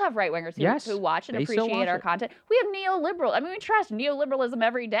 we still have right-wingers Yes, who watch and they still appreciate watch our it. content. We have neoliberal. I mean, we trash neoliberalism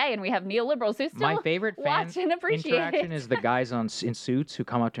every day, and we have neoliberals who still My favorite fan watch and appreciate interaction it. is the guys in suits who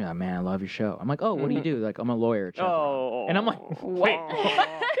come up to me, like, man, I love your show. I'm like, oh, what do you do? Like, I'm a lawyer at Chevron. Oh. And I'm like, wait.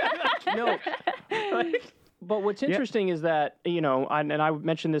 No. But what's interesting is that, and I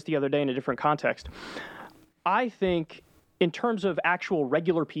mentioned this the other day in a different context. I think in terms of actual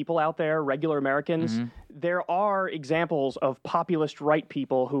regular people out there, regular Americans, there are examples of populist right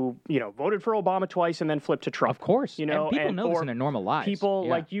people who, voted for Obama twice and then flipped to Trump. Of course. And people know this or in their normal lives. People,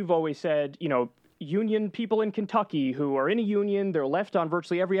 Yeah. like you've always said, union people in Kentucky who are in a union, they're left on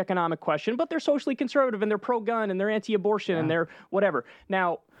virtually every economic question, but they're socially conservative and they're pro-gun and they're anti-abortion and they're whatever.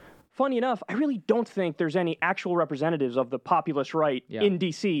 Now, funny enough, I really don't think there's any actual representatives of the populist right in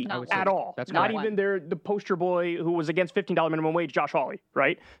D.C. I would at say all. that's Not correct. even the poster boy who was against $15 minimum wage, Josh Hawley,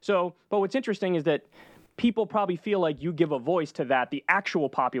 right? So, but what's interesting is that people probably feel like you give a voice to that, the actual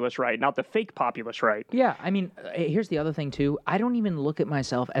populist right, not the fake populist right. Yeah, I mean, here's the other thing, too. I don't even look at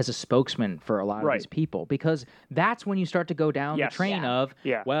myself as a spokesman for a lot of these people because that's when you start to go down Yes. the train Yeah. of,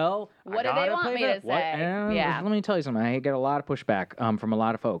 well, What I do they gotta want play me to that- what- say? and Yeah. Let me tell you something. I get a lot of pushback from a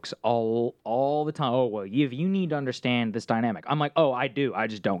lot of folks all the time. Oh, well, if you need to understand this dynamic. I'm like, oh, I do. I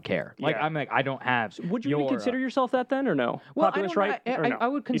just don't care. Like, Yeah. I'm like, I don't have Would you your, consider yourself that then or no? well, Populist I don't right? know. or no? I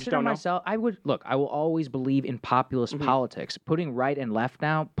would You just consider don't know? myself. I will always believe in populist politics. Putting right and left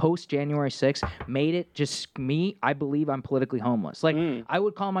now, post January 6th, made it just me. I believe I'm politically homeless. Like, I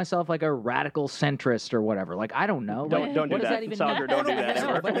would call myself like a radical centrist or whatever. Like, I don't know. Don't Like, do what does that. that even Sandra, mean? don't do that No,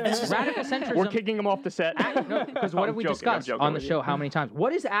 ever. but radical centrism. We're kicking him off the set. Because what have we discussed on the show how many times?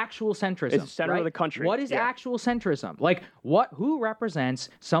 What is actual centrism? It's the center of right? the country. What is Yeah. actual centrism? Like, who represents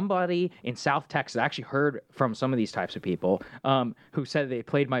somebody in South Texas? I actually heard from some of these types of people who said they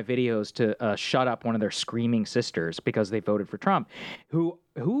played my videos to shut up one of their screaming sisters because they voted for Trump.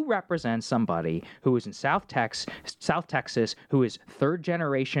 Who represents somebody who is in South Texas, who is third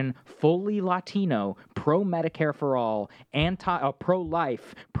generation, fully Latino, pro Medicare for all,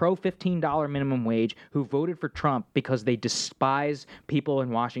 pro-life, pro $15 minimum wage, who voted for Trump because they despise people in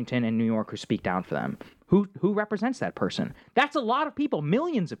Washington and New York who speak down for them? Who represents that person? That's a lot of people,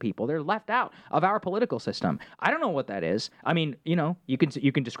 millions of people. They're left out of our political system. I don't know what that is. I mean, you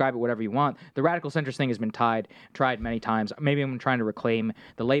can describe it whatever you want. The radical centrist thing has been tried many times. Maybe I'm trying to reclaim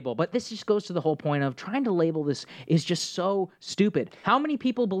the label, but this just goes to the whole point of trying to label this is just so stupid. How many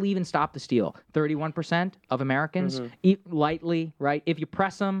people believe in Stop the Steal? 31% of Americans, lightly, right? If you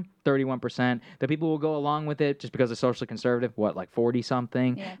press them, 31%. The people will go along with it just because they're socially conservative, like 40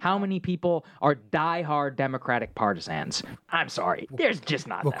 something. Yeah. How many people are diehard Democratic partisans? I'm sorry. There's just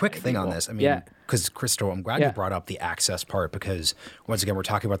not Well, that quick many thing on people. this. I mean, Yeah. because Crystal, I'm glad Yeah. you brought up the access part because once again, we're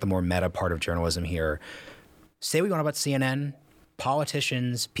talking about the more meta part of journalism here. Say we want about CNN.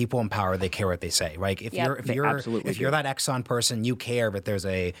 Politicians, people in power, they care what they say. Right? If Yep. you're absolutely if you're that Exxon person, you care. But there's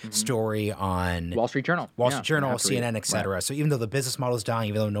a story on Wall Street Journal. Wall Yeah, Street Journal, you have to read it. CNN, etc. So even though the business model is dying,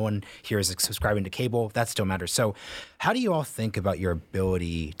 even though no one here is subscribing to cable, that still matters. So how do you all think about your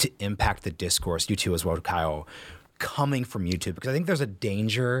ability to impact the discourse, you two as well, Kyle, coming from YouTube? Because I think there's a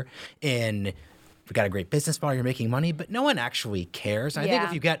danger in we got a great business model, you're making money, but no one actually cares. And I think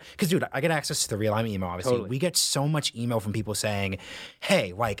if you get, because dude, I get access to the Realignment email, obviously. Totally. We get so much email from people saying,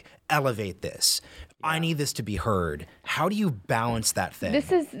 hey, like, elevate this. I need this to be heard. How do you balance that thing?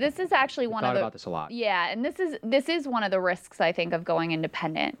 This is actually one of Thought the about this a lot. Yeah, and this is one of the risks I think of going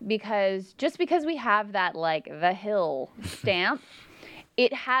independent, because just because we have that like the Hill stamp,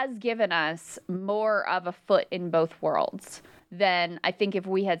 it has given us more of a foot in both worlds than I think if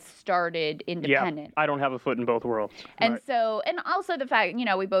we had started independent. Yeah, I don't have a foot in both worlds. And Right. so, and also the fact,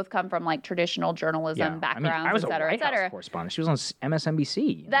 we both come from like traditional journalism backgrounds, I was et cetera, a White et cetera. House correspondent. She was on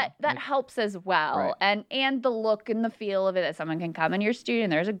MSNBC. That helps as well, Right. and the look and the feel of it, that someone can come in your studio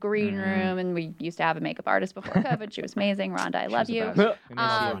and there's a green Mm-hmm. room, and we used to have a makeup artist before COVID. She was amazing. Rhonda, I love the you. best. We miss you.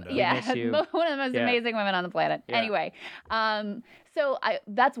 Rhonda. We Yeah, miss you. one of the most Yeah. amazing women on the planet. Yeah. Anyway, so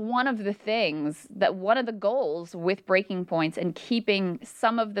that's one of the things one of the goals with Breaking Points and keeping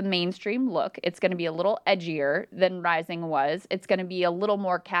some of the mainstream look. It's going to be a little edgier than Rising was. It's going to be a little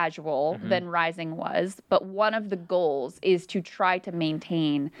more casual than Rising was. But one of the goals is to try to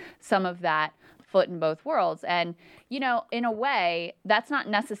maintain some of that foot in both worlds. And, in a way, that's not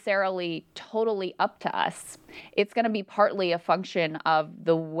necessarily totally up to us. It's going to be partly a function of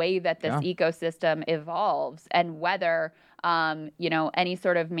the way that this ecosystem evolves, and whether any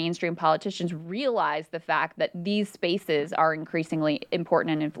sort of mainstream politicians realize the fact that these spaces are increasingly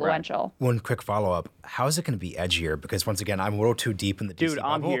important and influential. One quick follow-up. How is it going to be edgier? Because once again, I'm a little too deep in the DC Dude,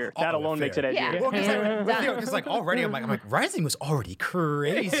 I'm bubble. here. That alone makes it edgier. Yeah. Well, because like already, I'm like, Rising was already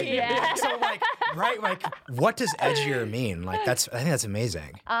crazy. Yeah. So like, what does edgier mean? Like, I think that's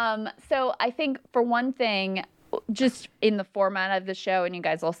amazing. So I think for one thing, just in the format of the show, and you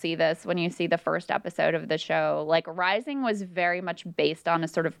guys will see this when you see the first episode of the show, like Rising was very much based on a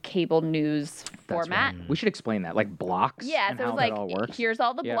sort of cable news format. We should explain that, like blocks. Yeah, and so it how was that like, all works. here's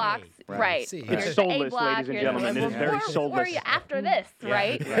all the Yeah. blocks, Right. right? See, Here's It's the A soulless, block, ladies and here's the- gentlemen. It is very where are soulless. you after this,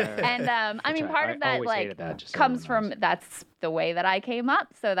 right? And I mean, right. part I of that always hated that, just so comes everyone from knows. that's the way that I came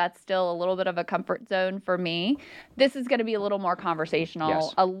up, so that's still a little bit of a comfort zone for me. This is going to be a little more conversational,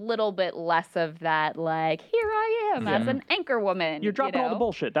 Yes. a little bit less of that, like, here I am as an anchor woman. You're dropping all the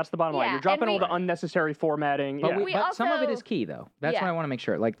bullshit. That's the bottom line. Yeah, You're dropping and all the unnecessary formatting. But, yeah. We but some of it also- is key, though. That's Yeah. what I want to make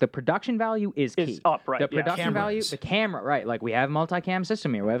sure. Like, the production value is key. Is up, right, The yeah. production value, Cameras. the camera, right. Like, we have a multicam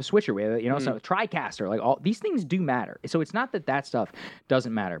system here. We have a switcher. We have, so TriCaster. Like, all these things do matter. So it's not that stuff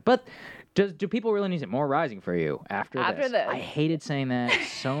doesn't matter. But do people really need it? More Rising for you after this? I hated saying that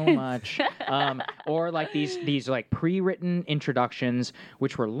so much. Or like these like pre-written introductions,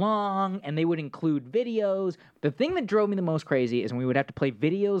 which were long, and they would include videos. The thing that drove me the most crazy is when we would have to play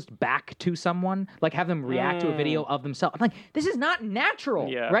videos back to someone, like have them react to a video of themselves. I'm like, this is not natural,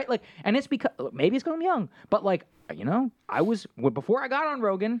 Yeah. right? Like, and it's because maybe it's because I'm young, but like, before I got on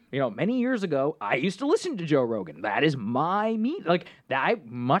Rogan, many years ago, I used to listen to Joe Rogan. That is my meat. Like, I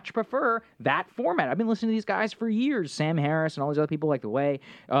much prefer that format. I've been listening to these guys for years, Sam Harris and all these other people, like the way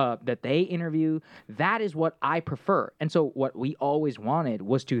that they interview. That is what I prefer. And so what we always wanted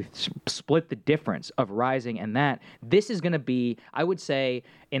was to split the difference of Rising and that. This is going to be, I would say,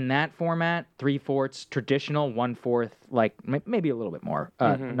 in that format, 3/4 traditional, 1/4, like maybe a little bit more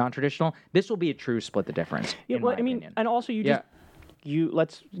non-traditional. This will be a true split the difference. Yeah, in well, my I mean, opinion. and also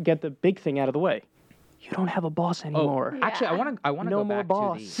let's get the big thing out of the way. You don't have a boss anymore. Actually, I want to No go more back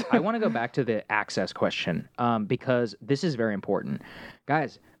boss. to the I want to go back to the access question because this is very important,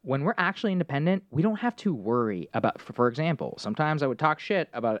 guys. When we're actually independent, we don't have to worry about. For example, sometimes I would talk shit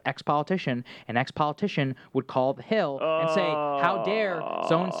about an ex-politician. An ex-politician would call the Hill and say, "How dare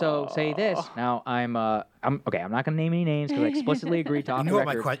so and so say this?" Now I'm okay. I'm not going to name any names because I explicitly agreed to off You the know what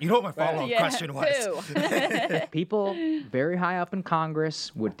my record. follow-up question was. People very high up in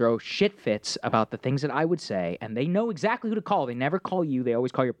Congress would throw shit fits about the things that I would say, and they know exactly who to call. They never call you. They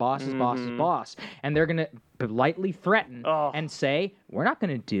always call your boss's boss's boss. And they're going to politely threaten and say, we're not going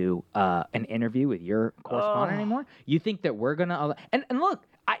to do an interview with your correspondent anymore. You think that we're going to... And look,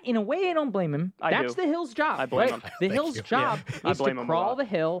 in a way, I don't blame him. That's do. the Hill's job. I blame him. The Hill's you. job I is blame to him a crawl lot. the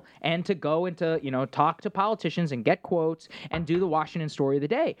Hill and to go into, talk to politicians and get quotes and do the Washington story of the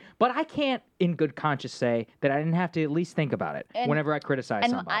day. But I can't, in good conscience, say that I didn't have to at least think about it whenever I criticize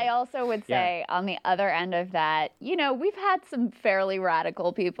And somebody. I also would say, on the other end of that, we've had some fairly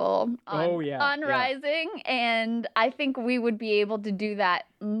radical people on, on Yeah. Rising, and I think we would be able to do that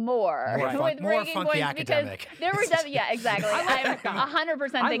more More with more Breaking funky Points academic. because there were yeah, exactly. I'm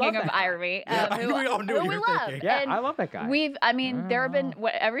 100% thinking of that guy. Iremy, we all knew what who you we were love. thinking. Yeah, And I love that guy. there have been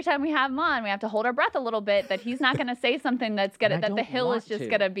every time we have him on, we have to hold our breath a little bit that he's not going to say something that's gonna And I that the don't Hill is want just to.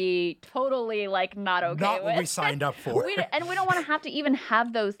 gonna be totally like not okay Not what with. we signed up for. And we don't want to have to even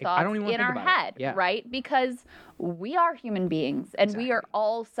have those I thoughts don't even wanna in think our about it. head, Yeah. right? Because we are human beings and we are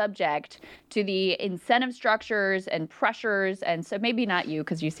all subject to the incentive structures and pressures. And so maybe not you,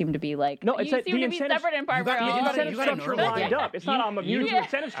 because you seem to be like, No, it's you that seem the to be incentive- separate and apart you got- from you all gotta- of Incentive you gotta these. structure know lined that. up. It's not I'm immune to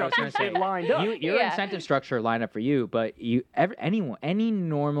incentive I was structure. gonna say, It lined up. Your Yeah. incentive structure lined up for you, but any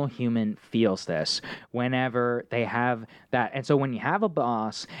normal human feels this whenever they have that. And so when you have a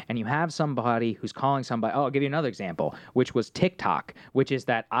boss and you have somebody who's calling somebody, I'll give you another example, which was TikTok, which is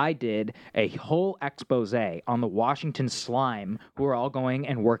that I did a whole expose on the Washington slime who are all going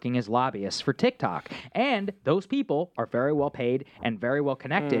and working as lobbyists for TikTok. And those people are very well paid and very well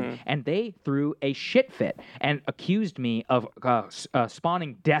connected, and they threw a shit fit and accused me of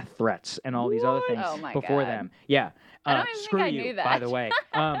spawning death threats and all these other things Oh my before God. them. Yeah. I don't even think screw I you, knew by that. the way.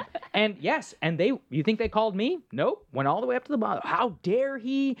 And yes, and you think they called me? Nope. Went all the way up to the bottom. How dare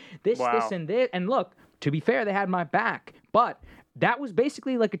he? This, Wow. and this. And look, to be fair, they had my back. But that was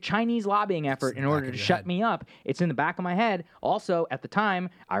basically like a Chinese lobbying effort in order to shut me up. It's in the back of my head. Also, at the time,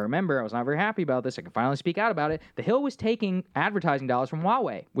 I remember I was not very happy about this. I can finally speak out about it. The Hill was taking advertising dollars from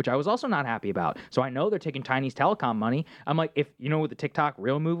Huawei, which I was also not happy about. So I know they're taking Chinese telecom money. I'm like, if you know what the TikTok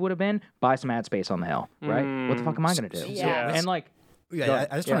real move would have been, buy some ad space on the Hill, right? What the fuck am I going to do? Yeah. And like, Yeah,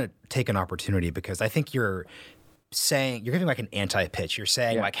 I just want to take an opportunity because I think you're giving like an anti-pitch. You're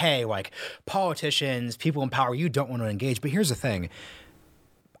saying like, hey, like politicians, people in power, you don't want to engage. But here's the thing.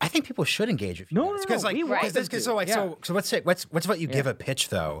 I think people should engage with you. No, because we want them to. so let's say what's about you give a pitch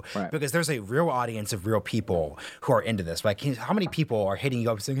though, Right. because there's a real audience of real people who are into this. Like, how many people are hitting you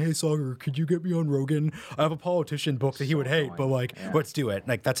up saying, "Hey, Sagar, could you get me on Rogan? I have a politician book that he would hate, but like, let's do it."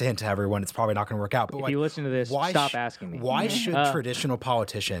 Like, that's a hint to everyone. It's probably not going to work out. But If like, you listen to this, stop asking me. Why should traditional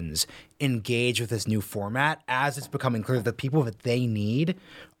politicians engage with this new format as it's becoming clear that the people that they need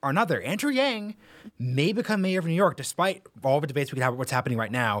are not there? Andrew Yang may become mayor of New York despite all the debates we can have about what's happening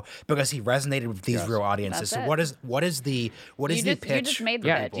right now because he resonated with these real audiences. That's So it. what is the pitch? You just made the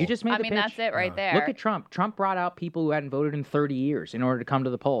Yeah, pitch. you just made I the mean, pitch. that's it right there. Look at Trump. Trump brought out people who hadn't voted in 30 years in order to come to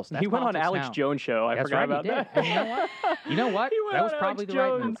the polls. That's He went on politics Alex now. Jones' show. I That's forgot right, about he did. that. And you know what? You know what? He went That was on probably Alex the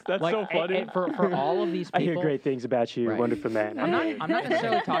right move. Jones. That's so funny. For all of these I people, hear great things about you, Right. wonderful man. I'm not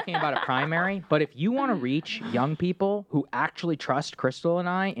necessarily talking about a primary, but if you want to reach young people who actually trust Crystal and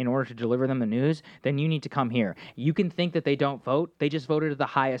I in order to deliver them the news, then you need to come here. You can think that they don't vote. They just voted at the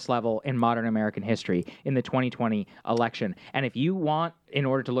highest level in modern American history in the 2020 election. And if you want, in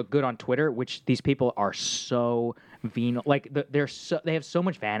order to look good on Twitter, which these people are so venal, like they have so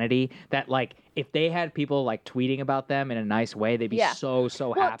much vanity that like if they had people like tweeting about them in a nice way, they'd be Yeah. so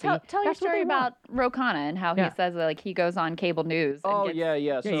Well, happy. tell your That's what story they want. about Ro Khanna and how Yeah. he says that, like he goes on cable news. And Oh gets yeah.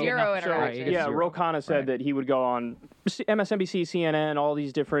 you get zero nothing. interaction. Right, Yeah, zero. Ro Khanna said Right. that he would go on MSNBC, CNN, all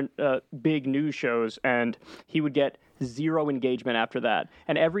these different big news shows, and he would get zero engagement after that.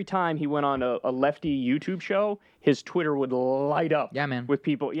 And every time he went on a lefty YouTube show, his Twitter would light up. Yeah, man. With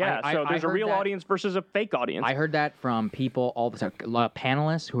people. Yeah, I so there's a heard real that. audience versus a fake audience. I heard that from people all the time,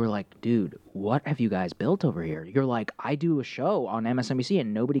 panelists who are like, dude, what have you guys built over here? You're like, I do a show on MSNBC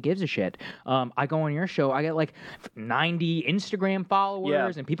and nobody gives a shit. I go on your show, I get like 90 Instagram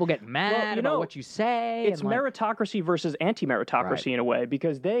followers and people get mad about what you say. It's and like, meritocracy versus anti-meritocracy Right. in a way,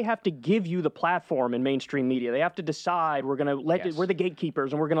 because they have to give you the platform in mainstream media. They have to decide we're the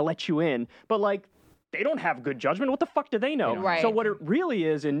gatekeepers and we're gonna let you in. But like, they don't have good judgment. What the fuck do they know? Right. So what it really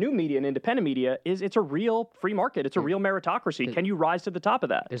is in new media and independent media is it's a real free market. It's a real meritocracy. Can you rise to the top of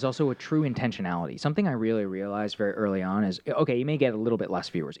that? There's also a true intentionality. Something I really realized very early on is, okay, you may get a little bit less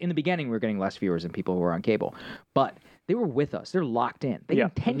viewers. In the beginning, we were getting less viewers than people who were on cable, but they were with us. They're locked in. They Yeah.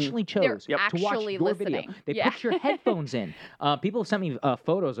 intentionally They're chose to watch actually your video. listening. They Yeah. put your headphones in. People have sent me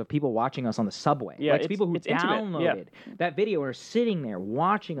photos of people watching us on the subway. Yeah, Like, it's people who it's intimate. Yeah. downloaded that video and are sitting there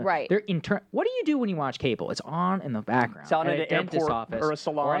watching us. Right. They're What do you do when you watch cable? It's on in the background. It's on at at a an dentist's airport office or a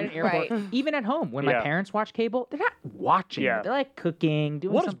salon. Or at an airport. Right. Even at home, when my Yeah. parents watch cable, they're not watching Yeah. it. They're like cooking,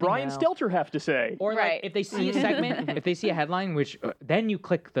 doing What does something Brian else. Stelter have to say? Or Right. like if they see a segment, if they see a headline, which then you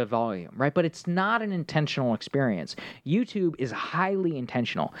click the volume, right? But it's not an intentional experience. YouTube is highly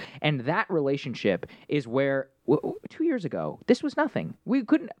intentional, and that relationship is where 2 years ago, this was nothing. We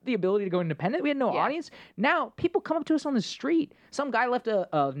couldn't have the ability to go independent. We had no audience. Now people come up to us on the street. Some guy left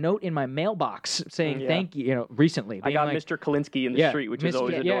a note in my mailbox saying thank you. Recently, I got like, Mr. Kalinsky in the street, which is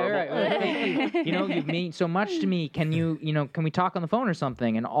always adorable. Right. Thank you. You've meant so much to me. Can can we talk on the phone or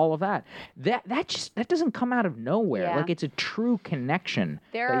something? And all of that. That doesn't come out of nowhere. Yeah. Like it's a true connection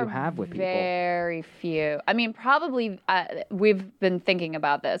that you have with people. Very few. I mean, probably we've been thinking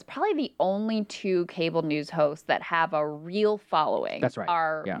about this. Probably the only two cable news hosts that have a real following. That's right.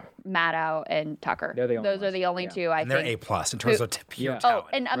 Are Maddow and Tucker. They're the only Those are the only two. I And think. they're A+ in terms of pure talent.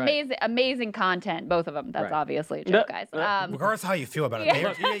 And amazing content, both of them. That's obviously a joke, guys. Regardless of how you feel about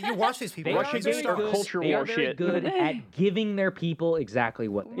it, you watch these people. Russiagate and culture They war are very shit. good at giving their people exactly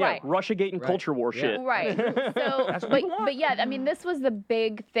what they Right. Russiagate and culture war shit. Right. So, but yeah, I mean, this was the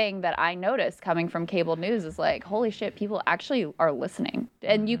big thing that I noticed coming from cable news is like, holy shit, people actually are listening.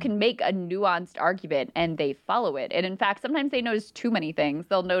 And you can make a nuanced argument and they follow it. And in fact, sometimes they notice too many things.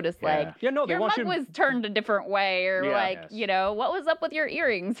 They'll notice like, they your want mug you was turned a different way or what was up with your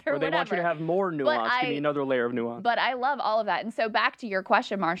earrings or they whatever. want you to have more nuance. Give me another layer of nuance. But I love all of that. And so back to your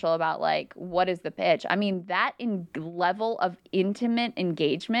question, Marshall, about like, what is the pitch? I mean, that level of intimate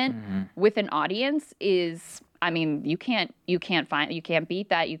engagement with an audience is, I mean, you can't beat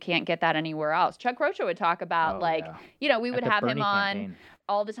that. You can't get that anywhere else. Chuck Rocha would talk about we would have him on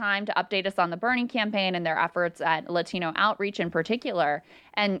all the time to update us on the Bernie campaign and their efforts at Latino outreach in particular.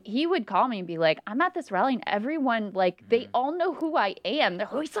 And he would call me and be like, I'm at this rally and everyone, like, they all know who I am. They're,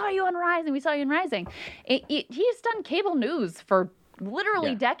 we saw you on Rising. We saw you on Rising. He's done cable news for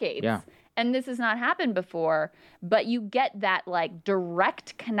literally decades. Yeah. And this has not happened before, but you get that like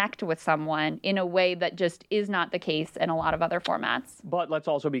direct connect with someone in a way that just is not the case in a lot of other formats. But let's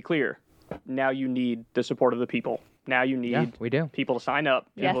also be clear. Now you need the support of the people. Now you need we do. people to sign up,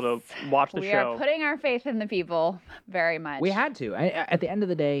 people to watch the we show. are putting our faith in the people very much. We had to. At the end of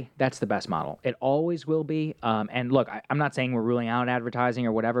the day, that's the best model. It always will be. And look, I'm not saying we're ruling out advertising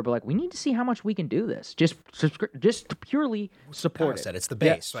or whatever, but like we need to see how much we can do this. Just purely support it. Said it's the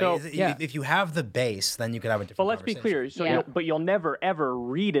base. Yeah. Right? So, if you have the base, then you could have a different. But let's be clear. So, you'll never ever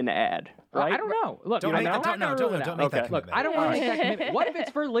read an ad, right? I don't know. Look, Don't make that commitment. Look, I don't want to make that commitment. What if it's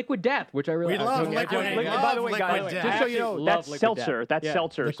for Liquid Death, which I really love By the way, guys, just so you know, that's seltzer. That's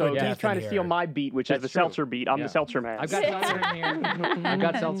seltzer. So Liquid he's Death trying in to steal here. my beat, which is the seltzer beat. I'm the seltzer man. I've got seltzer in here. I've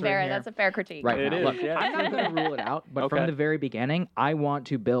got seltzer in here. That's a fair critique. Right It now. is, Look, yeah. I'm not going to rule it out, but from the very beginning, I want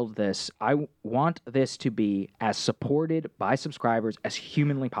to build this. I want this to be as supported by subscribers as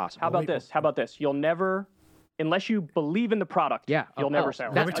humanly possible. How about this? You'll never, unless you believe in the product, you'll never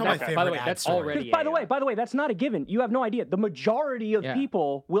sell. That's, Let me tell my by the favorite way, ad that's story. already. By the way, that's not a given. You have no idea. The majority of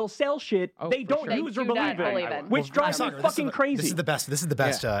people will sell shit they for don't sure. use or They do not believe believe in, in. which drives me fucking crazy. This is the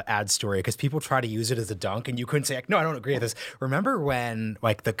best ad story because people try to use it as a dunk, and you couldn't say, no, I don't agree with this. Remember when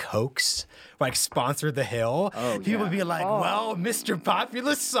like the Cokes like sponsored the Hill? People would be like, well, Mr.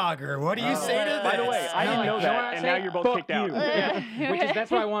 Populous Sagar, what do you say to this? By the way, I didn't know that, and now you're both kicked out. That's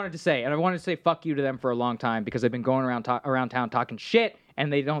what I wanted to say, and I wanted to say fuck you to them for a long time because they've been going around town talking shit,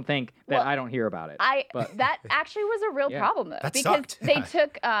 and they don't think that I don't hear about it. That actually was a real problem though, That because sucked. they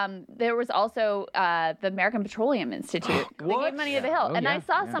took. There was also the American Petroleum Institute. They gave money to the Hill, and I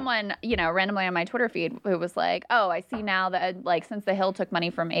saw someone, randomly on my Twitter feed who was like, "Oh, I see now that like since the Hill took money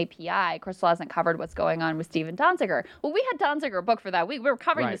from API, Crystal hasn't covered what's going on with Steven Donziger." Well, we had Donziger booked for that week. We were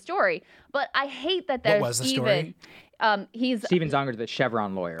covering the story, but I hate that there's What was the story? He's Steven Zonger, the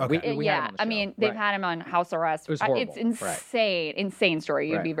Chevron lawyer. Okay. We had him on the show. I mean, they've had him on house arrest. It was horrible. It's insane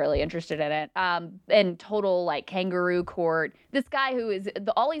story. You'd be really interested in it. And total like kangaroo court. This guy who is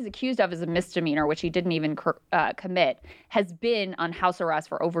all he's accused of is a misdemeanor, which he didn't even commit, has been on house arrest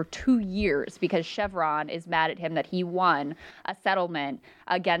for over 2 years because Chevron is mad at him that he won a settlement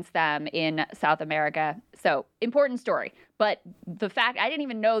against them in South America. So important story. But the fact, I didn't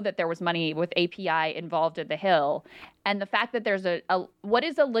even know that there was money with API involved at the Hill. And the fact that there's what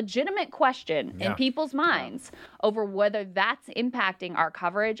is a legitimate question in people's minds over whether that's impacting our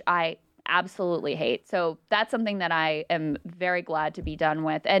coverage, I absolutely hate. So that's something that I am very glad to be done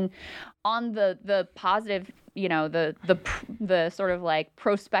with. And on the positive, the sort of like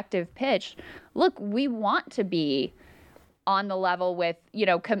prospective pitch, look, we want to be on the level with, you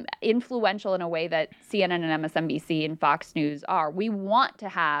know, influential in a way that CNN and MSNBC and Fox News are. We want to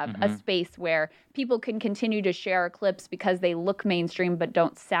have a space where people can continue to share clips because they look mainstream but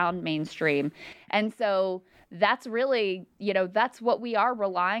don't sound mainstream. And so that's really, you know, that's what we are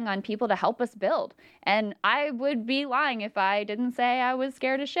relying on people to help us build. And I would be lying if I didn't say I was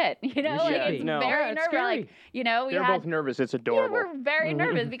scared of shit. You know, like it's very nervous. Like, you know, they're both nervous. It's adorable. Yeah, we're very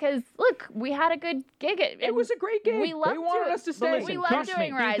nervous because look, we had a good gig. It was a great gig. We loved they wanted us to stay. We love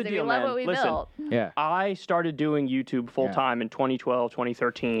doing Rising. We love what we built. Yeah. I started doing YouTube full time in 2012,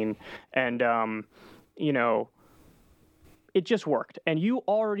 2013, and you know, it just worked. And you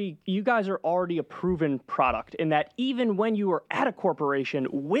guys are already a proven product in that even when you are at a corporation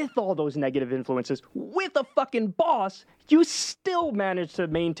with all those negative influences, with a fucking boss, you still manage to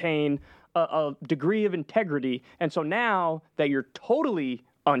maintain a degree of integrity. And so now that you're totally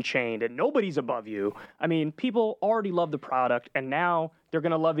unchained and nobody's above you, I mean, people already love the product and now they're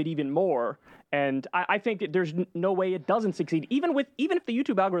going to love it even more. And I think that there's no way it doesn't succeed. Even if the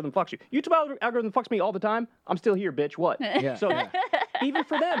YouTube algorithm fucks you. YouTube algorithm fucks me all the time. I'm still here, bitch. What? Even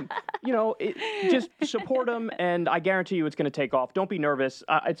for them, you know, just support them, and I guarantee you it's going to take off. Don't be nervous.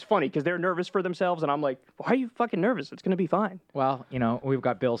 It's funny because they're nervous for themselves, and I'm like, why are you fucking nervous? It's going to be fine. Well, you know, we've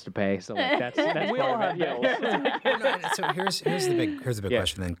got bills to pay, so like, that's we all have bills. So here's the big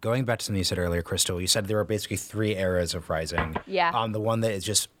question then. Going back to something you said earlier, Crystal, you said there were basically 3 eras of Rising. Yeah. The one that is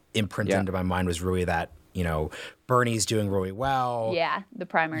just imprinted into my mind was really that, you know, Bernie's doing really well. Yeah, the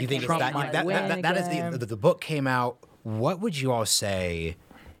primary. You think Trump it's that is the book came out. What would you all say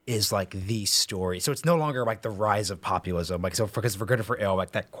is like the story? So it's no longer like the rise of populism. Like, so because for good or for ill,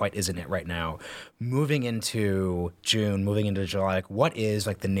 like that quite isn't it right now. Moving into June, moving into July, like what is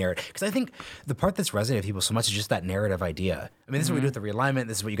like the narrative? Because I think the part that's resonated with people so much is just that narrative idea. I mean, this is what we do with the realignment.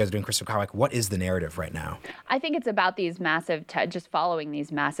 This is what you guys are doing, Crystal Kyle. Like, what is the narrative right now? I think it's about these massive, just following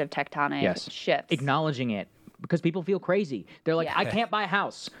these massive tectonic shifts. Acknowledging it, because people feel crazy. They're like, I can't buy a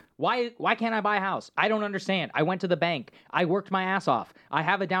house. Why can't I buy a house? I don't understand. I went to the bank. I worked my ass off. I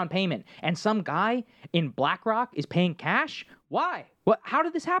have a down payment. And some guy in BlackRock is paying cash? Why? How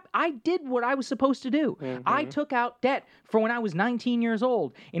did this happen? I did what I was supposed to do. I took out debt for when I was 19 years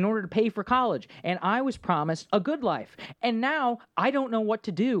old in order to pay for college, and I was promised a good life. And now I don't know what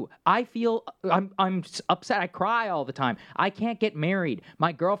to do. I feel I'm upset. I cry all the time. I can't get married.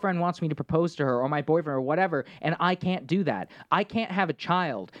 My girlfriend wants me to propose to her, or my boyfriend, or whatever, and I can't do that. I can't have a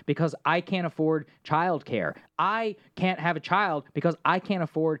child because I can't afford childcare. I can't have a child because I can't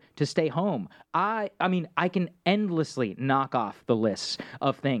afford to stay home. I mean, I can endlessly knock off the lists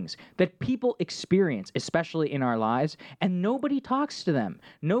of things that people experience, especially in our lives, and nobody talks to them.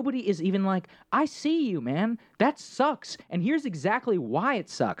 Nobody is even like, I see you, man. That sucks. And here's exactly why it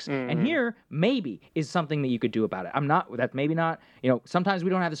sucks. And here, maybe, is something that you could do about it. Maybe not, you know, sometimes we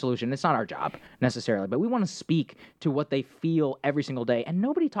don't have the solution. It's not our job, necessarily. But we want to speak to what they feel every single day, and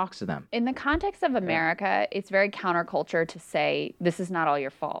nobody talks to them. In the context of America, it's very counterculture to say, this is not all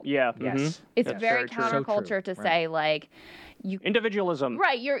your fault. Yeah. Yes. It's very counterculture to say, like, individualism.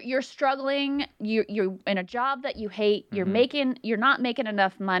 Right, you're struggling. You're in a job that you hate. You're not making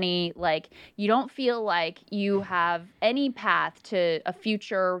enough money. Like, you don't feel like you have any path to a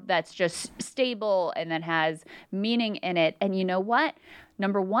future that's just stable and that has meaning in it. And you know what?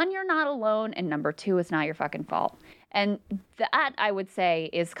 Number one, you're not alone, and number two, it's not your fucking fault. And that, I would say,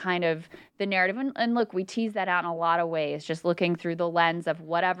 is kind of the narrative. And look, we tease that out in a lot of ways, just looking through the lens of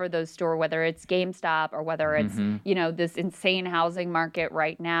whatever those store, whether it's GameStop or whether it's, you know, this insane housing market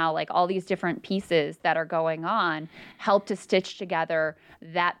right now, like all these different pieces that are going on help to stitch together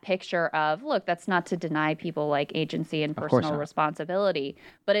that picture of, look, that's not to deny people like agency and personal responsibility,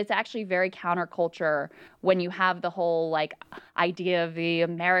 but it's actually very counterculture when you have the whole like idea of the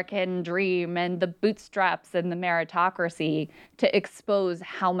American dream and the bootstraps and the meritocracy to expose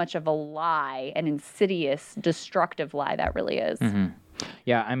how much of a lie, an insidious, destructive lie that really is.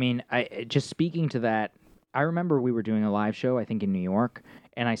 Yeah, I mean, just speaking to that, I remember we were doing a live show, I think in New York,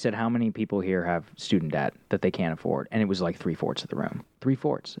 and I said, how many people here have student debt that they can't afford? And it was like 3/4 of the room.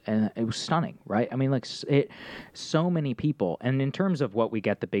 3/4. And it was stunning, right? I mean, like, so many people. And in terms of what we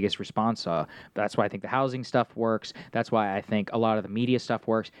get the biggest response, that's why I think the housing stuff works. That's why I think a lot of the media stuff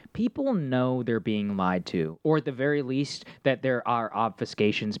works. People know they're being lied to, or at the very least that there are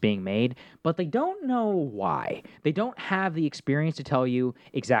obfuscations being made, but they don't know why. They don't have the experience to tell you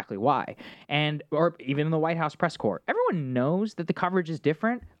exactly why. Or even in the White House press corps, everyone knows that the coverage is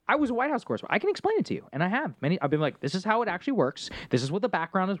different. I was a White House correspondent. I can explain it to you, and I have many. I've been like, this is how it actually works. This is what the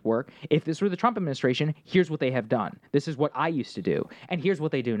background is work. If this were the Trump administration, here's what they have done. This is what I used to do, and here's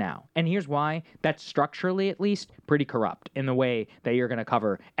what they do now. And here's why that's structurally, at least, pretty corrupt in the way that you're going to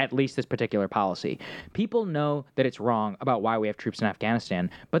cover at least this particular policy. People know that it's wrong about why we have troops in Afghanistan,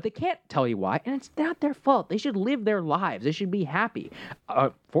 but they can't tell you why, and it's not their fault. They should live their lives. They should be happy.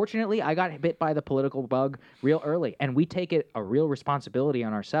 Fortunately, I got bit by the political bug real early, and we take it a real responsibility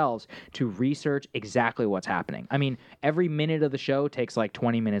on ourselves to research exactly what's happening. I mean, every minute of the show takes like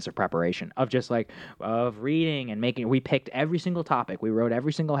 20 minutes of preparation, of just like, of reading and making. We picked every single topic. We wrote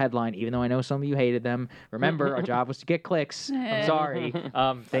every single headline, even though I know some of you hated them. Remember, our job was to get clicks. I'm sorry.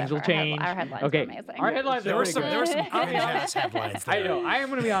 Things will change. Our headlines okay. were amazing. Our headlines There are were pretty some, good. there were some cringe-ass headlines there. I know. I am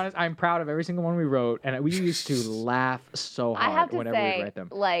going to be honest. I'm proud of every single one we wrote, and we used to laugh so I have hard to whenever we say, write them.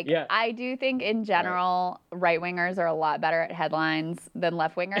 like, Yeah. I do think in general, right-wingers are a lot better at headlines than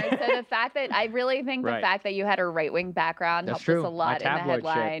left-wingers. So the fact that, I really think the Right. fact that you had a right-wing background That's helped true. us a My lot in the tabloid shit.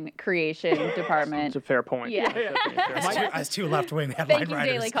 headline creation department. It's a fair point. Yeah. Definitely a fair point. As two left-wing headline Thank you,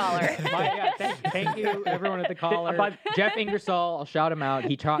 writers. Daily Caller. Thank you, everyone at the caller. But- Jeff Ingersoll, I'll shout him out.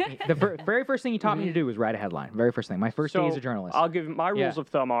 He taught me, the very first thing he taught me to do was write a headline. Very first thing. My first day as a journalist. I'll give my rules Yeah. of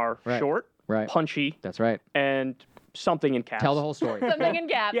thumb are Right. short, Right. punchy, That's right. and something in caps. Tell the whole story. Something in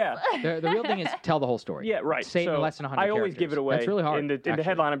caps. Yeah. The real thing is tell the whole story. Yeah, right. Say it in So less than 100 I always characters. give it away. That's really hard. In the actually.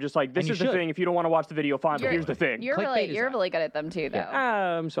 headline, I'm just like, this And you is the should. thing. If you don't want to watch the video, fine, but You're- here's the thing. You're Clickbait is really good at them too,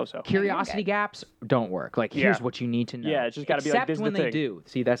 though. So. Curiosity gaps don't work. Like, here's Yeah. what you need to know. Yeah, it's just gotta be like, Except this is when the they thing. do.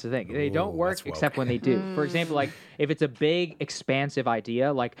 See, that's the thing. They don't Ooh, work that's woke. except when they do. Mm. For example, like, if it's a big, expansive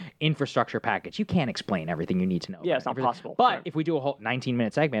idea, like infrastructure package, you can't explain everything you need to know. Yeah, about it's not infrastructure. possible. But Right. if we do a whole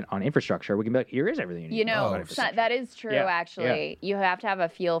 19-minute segment on infrastructure, we can be like, here is everything you need You to know. know, about Oh, infrastructure. that is true, Yeah. actually. You have to have a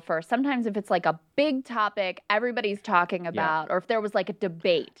feel for sometimes if it's like a big topic everybody's talking about, or if there was like a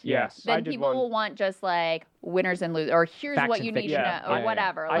debate, Yes, I then did people one. will want just like winners and losers, or here's Facts what and you need fiction. to know, Yeah. or Yeah.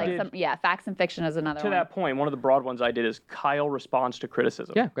 whatever. I Like did- facts and fiction is another To one. that point, one of the broad ones I did is Kyle responds to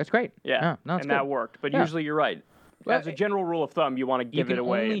criticism. Yeah, that's great. Yeah. No, it's and good. that worked. But Yeah. usually you're right. Well, As a general rule of thumb, you want to You give can it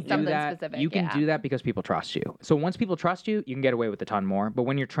away. only do Something that. specific, You can yeah. do that because people trust you. So once people trust you, you can get away with a ton more. But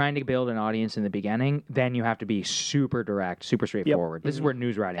when you're trying to build an audience in the beginning, then you have to be super direct, super straightforward. This is where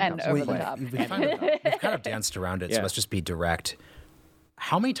news writing And comes over into the play. top. We've kind of danced around it, so Yeah. let's just be direct.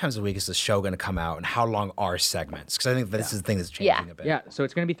 How many times a week is the show going to come out, and how long are segments? Because I think this is the thing that's changing a bit. Yeah, so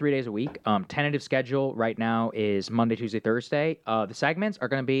it's going to be 3 days a week. Tentative schedule right now is Monday, Tuesday, Thursday. The segments are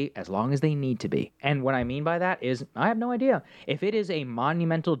going to be as long as they need to be. And what I mean by that is I have no idea. If it is a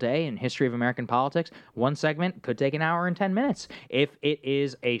monumental day in history of American politics, one segment could take an hour and 10 minutes. If it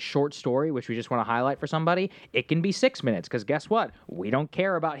is a short story, which we just want to highlight for somebody, it can be 6 minutes. Because guess what? We don't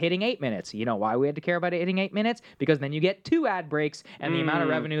care about hitting 8 minutes. You know why we had to care about hitting 8 minutes? Because then you get 2 ad breaks, and the amount of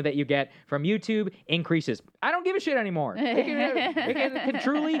revenue that you get from YouTube increases. I don't give a shit anymore. It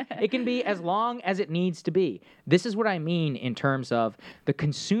can be as long as it needs to be. This is what I mean in terms of the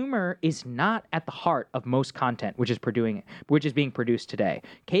consumer is not at the heart of most content which is being produced today.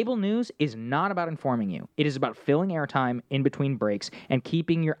 Cable news is not about informing you. It is about filling airtime in between breaks and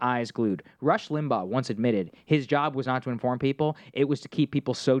keeping your eyes glued. Rush Limbaugh once admitted his job was not to inform people, it was to keep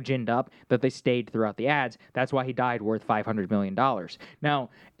people so ginned up that they stayed throughout the ads. That's why he died worth $500 million. Now,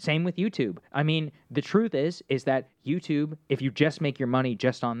 same with YouTube. I mean, the truth is that YouTube, if you just make your money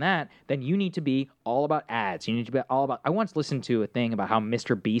just on that, then you need to be all about ads. You need to be all about. I once listened to a thing about how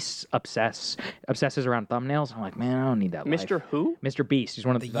Mr. Beast obsesses around thumbnails. I'm like, man, I don't need that. Mr. life. Who? Mr. Beast. He's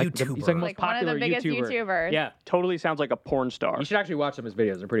one of The he's like the YouTuber. most Like one of popular the biggest YouTubers. Yeah, Totally sounds like a porn star. you should actually watch some of his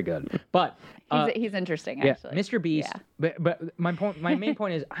videos. They're pretty good. But He's interesting, yeah, actually. Mr. Beast. Yeah. But my main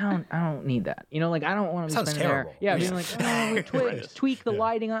point is I don't need that. You know, like I don't want to be Sounds spending there. terrible. Yeah, being like, oh, we tweak the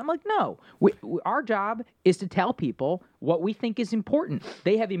lighting. I'm like, no. Our job is to tell people what we think is important.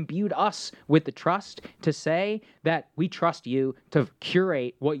 They have imbued us with the trust to say that we trust you to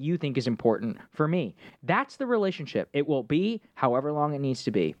curate what you think is important for me. That's the relationship. It will be however long it needs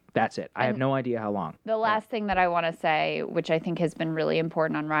to be. That's it. I have no idea how long. The last thing that I want to say, which I think has been really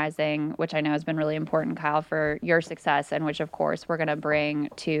important on Rising, which I know has been really important, Kyle, for your success, and which, of course, we're going to bring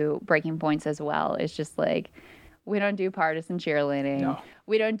to Breaking Points as well, is just like, we don't do partisan cheerleading. No.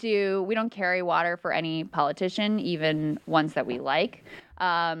 We don't carry water for any politician, even ones that we like.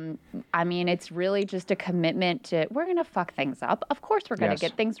 I mean, it's really just a commitment to, we're going to fuck things up. Of course we're going to Yes.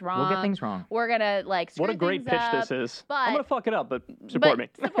 get things wrong. We'll get things wrong. We're going to, like, screw What a great things pitch up, this is. but- I'm gonna fuck it up, but support me.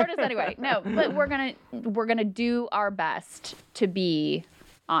 Support us anyway. No, but we're gonna do our best to be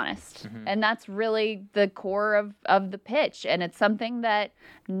honest. And that's really the core of the pitch. And it's something that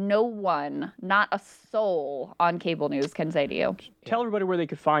no one, not a soul on cable news can say to you. Tell everybody where they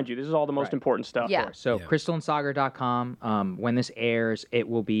could find you. This is all the most Right. important stuff. Yeah. So crystalandsagar.com. When this airs, it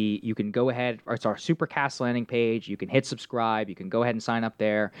will be, you can go ahead, or it's our Supercast landing page. You can hit subscribe. You can go ahead and sign up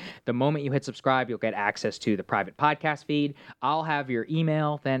there. The moment you hit subscribe, you'll get access to the private podcast feed. I'll have your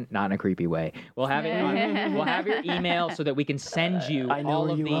email then, not in a creepy way. We'll have it. We'll have your email so that we can send you I know all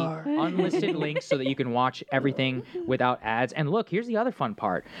where of you the are. unlisted links so that you can watch everything without ads. And look, here's the other fun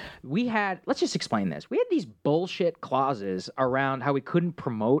part. Let's just explain this. We had these bullshit clauses around how we couldn't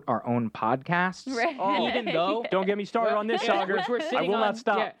promote our own podcasts. Right. Even though Don't get me started on this, Sagar. which we're I sitting will on- not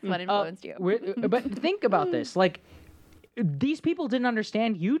stop. yeah. What influenced you? But think about this. Like, these people didn't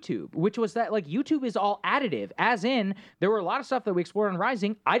understand YouTube, which was that, like, YouTube is all additive, as in there were a lot of stuff that we explored on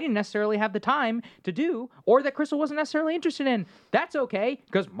Rising I didn't necessarily have the time to do, or that Crystal wasn't necessarily interested in. That's okay,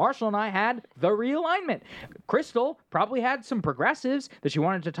 because Marshall and I had the realignment. Crystal probably had some progressives that she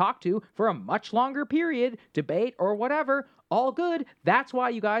wanted to talk to for a much longer period, debate or whatever. All good. That's why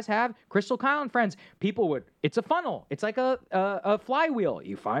you guys have Crystal, Kyle, and friends. It's a funnel. It's like a flywheel.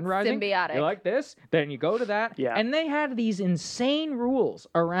 You find Rising, Symbiotic. you like this, then you go to that. Yeah. And they had these insane rules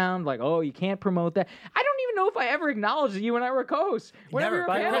around, like, oh, you can't promote that. I don't even know if I ever acknowledged that you and I were co-hosts. Whenever Never. you were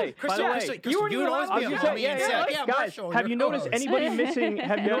By the panel. way, You weren't you would even always allowed be to a say, homie and say, yeah, guys, Marshall, have you're you noticed co-host. anybody missing?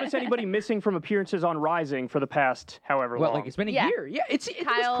 Have you noticed anybody missing from appearances on Rising for the past however Well, long? like, it's been a Yeah. year. Yeah, it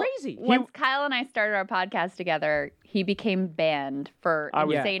Kyle, was crazy. Once Kyle and I started our podcast together, he became banned for I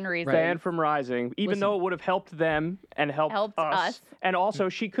was insane reasons. banned from Rising, even though it would have helped them and helped us. And also,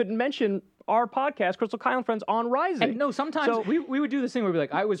 she couldn't mention our podcast, Crystal, Kyle, and Friends, on Rising. And no, sometimes So- we would do this thing where we'd be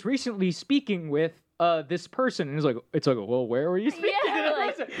like, I was recently speaking with this person, and it's like, well, where were you speaking Yeah, to that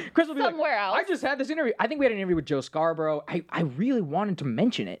like, person? Chris will be somewhere like, else. I just had this interview. I think we had an interview with Joe Scarborough. I really wanted to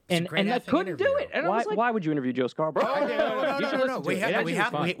mention it, a and great I effing couldn't do interview. it. And I why, was like, why would you interview Joe Scarborough? You should listen to We it. It have, actually was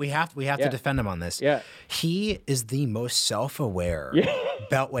fun. we have Yeah. to defend him on this. Yeah. He is the most self-aware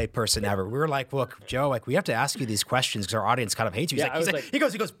Beltway person ever. We were like, look, Joe, like, we have to ask you these questions because our audience kind of hates you. Yeah, I was like- He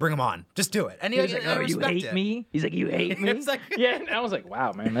goes, bring him on, just do it. And He was like, I oh, you respect hate it. me? He's like, you hate me? It's like- Yeah, and I was like,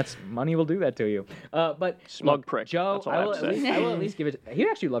 wow, man, that's money will do that to you. But Smug look, prick. Joe, That's all I I will, have at to least, say. I will at least give it. He'd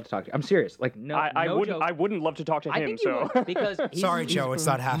actually love to talk to you. I'm serious. Like, no, I no wouldn't. joke. I wouldn't love to talk to I him. think you So would, because Sorry, Joe, it's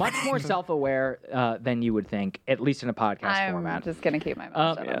not happening. much more self-aware than you would think, at least in a podcast I'm format. just gonna keep my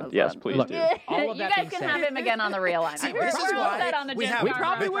mouth shut yeah, on this yes, one. please Look, do. all of You that guys being can said- have him again on the realignment. See, We're this is all why set on the we Jim have.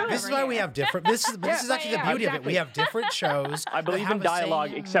 probably will. This is why we have different. This is actually the yeah, beauty of it. We have different shows. I believe that in have the same-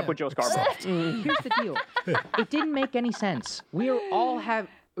 dialogue, except with Joe Scarborough. Here's the deal. It didn't make any sense. We are all have,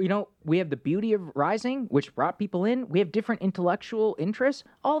 we have the beauty of Rising, which brought people in. We have different intellectual interests.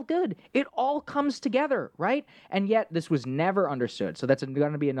 All good. It all comes together, right? And yet this was never understood. So that's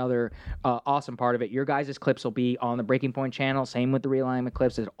going to be another awesome part of it. Your guys' clips will be on the Breaking Point channel. Same with the realignment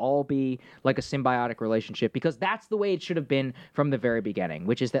clips. It'll all be like a symbiotic relationship because that's the way it should have been from the very beginning,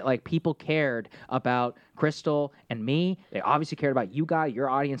 which is that, like, people cared about Crystal and me. They obviously cared about you guys. Your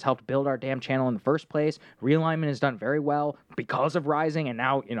audience helped build our damn channel in the first place. Realignment has done very well because of Rising, and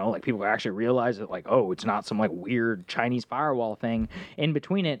now, like, people actually realize that, like, oh, it's not some, like, weird Chinese firewall thing in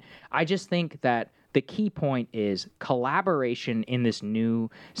between it. I just think that the key point is collaboration in this new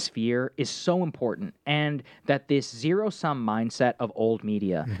sphere is so important, and that this zero-sum mindset of old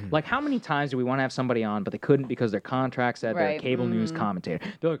media, like, how many times do we want to have somebody on, but they couldn't because their contract said they're a Right. cable news commentator.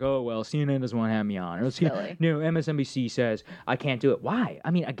 They're like, oh, well, CNN doesn't want to have me on. Or Silly. no, MSNBC says I can't do it. Why?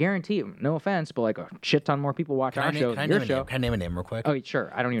 I mean, I guarantee you, no offense, but, like, a shit ton more people watch our show than your show. Can I name a name real quick? Oh,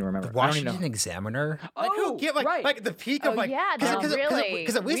 sure. I don't even remember. I don't even Washington know. Examiner. Oh, right. like the peak of, Oh, like, yeah, they're really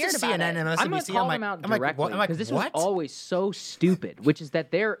because we weird used to about CNN it. and I'm gonna MSNBC. call I'm them like, out I'm like, directly what? I'm like, because this what? was always so stupid. Which is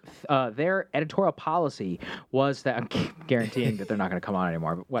that their editorial policy was that I'm guaranteeing that they're not going to come on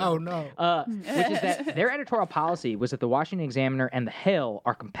anymore. But whatever. Oh no. Which is that their editorial policy was that the Washington Examiner and the Hill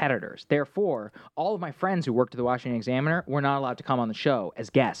are competitors. Therefore, all of my friends who worked at the Washington Examiner were not allowed to come on the show as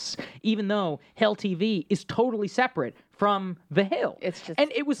guests, even though Hill TV is totally separate from the Hill. It's just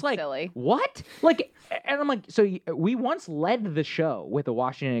and it was like, silly. what? Like, and I'm like, so we once led the show with a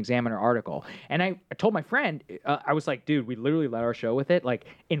Washington Examiner article, and I told my friend, I was like, dude, we literally led our show with it. Like,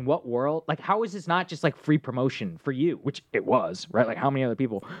 in what world? Like, how is this not just like free promotion for you? Which it was, right? Like, how many other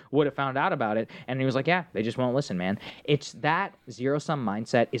people would have found out about it? And he was like, yeah, they just won't listen, man. It's that zero-sum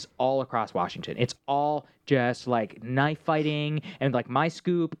mindset is all across Washington. It's all just like knife fighting, and like my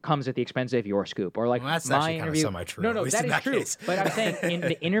scoop comes at the expense of your scoop, or like Well, that's my actually kind of interview. semi-true, No, at no, least that in is that true. case. But I'm saying in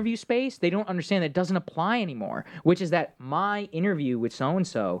the interview space, they don't understand that it doesn't apply anymore. Which is that my interview with so and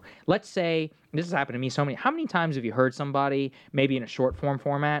so, let's say this has happened to me so many. How many times have you heard somebody maybe in a short form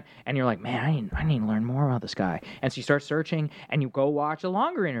format, and you're like, man, I need to learn more about this guy, and so you start searching, and you go watch a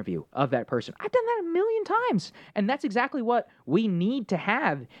longer interview of that person. I've done that a million times, and that's exactly what we need to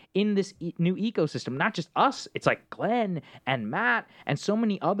have in this new ecosystem. Not just us. It's like Glenn and Matt and so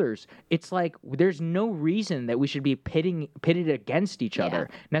many others. It's like there's no reason that we should be pitted against each other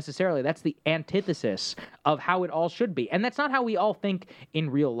necessarily. That's the antithesis of how it all should be, and that's not how we all think in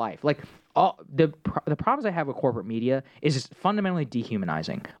real life. Like all the problems I have with corporate media is just fundamentally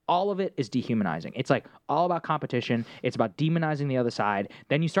dehumanizing. All of it is dehumanizing. It's like all about competition. It's about demonizing the other side.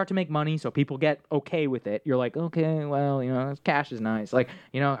 Then you start to make money, so people get okay with it. You're like, okay, well, cash is nice. Like,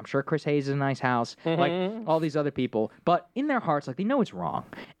 I'm sure Chris Hayes is a nice house. Like all these other people, but in their hearts, like they know it's wrong.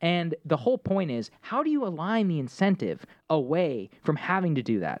 And the whole point is, how do you align the incentive away from having to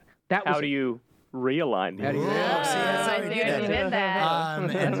do that? How do you realign the that's how I we see do what you did there.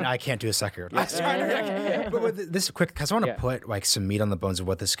 And I can't do a second. But with this quick, because I want to put like some meat on the bones of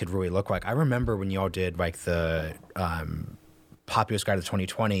what this could really look like. I remember when y'all did like the Populist Guide to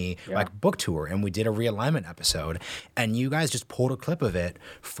 2020 like book tour, and we did a realignment episode, and you guys just pulled a clip of it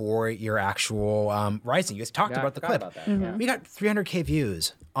for your actual rising. You guys talked about the clip. About that. We got 300K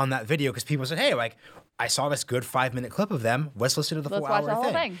views on that video because people said, hey, like, I saw this good 5-minute clip of them. Let's listen to the full watch hour the whole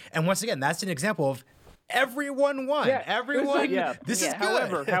thing. thing. And once again, that's an example of everyone won. Yeah. Everyone. This is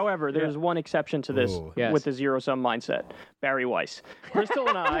good. However, there's one exception to this with the zero-sum mindset. Barry Weiss. Crystal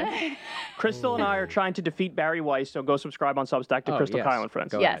and I are trying to defeat Barry Weiss, so go subscribe on Substack to Crystal Kyle and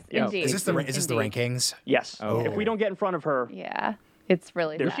Friends. Yes, indeed. Is this the rankings? Yes. If we don't get in front of her, Yeah, it's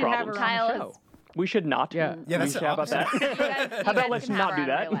really There's sad. problems. Kyle on the show. is. we should not. Yeah. Yeah, that's How about that? How about let's not do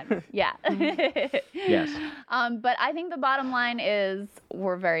that? Yeah. Yes. But I think the bottom line is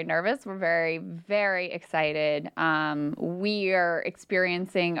we're very nervous. We're very, very excited. We are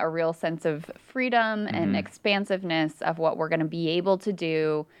experiencing a real sense of freedom and expansiveness of what we're going to be able to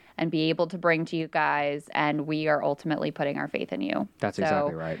do and be able to bring to you guys. And we are ultimately putting our faith in you. That's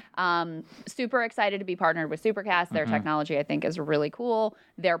exactly right. Super excited to be partnered with Supercast. Their technology, I think, is really cool.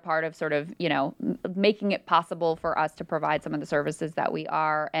 They're part of sort of, making it possible for us to provide some of the services that we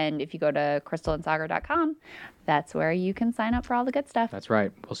are. And if you go to crystalandsagar.com, that's where you can sign up for all the good stuff. That's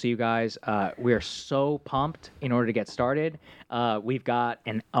right. We'll see you guys. We are so pumped in order to get started. We've got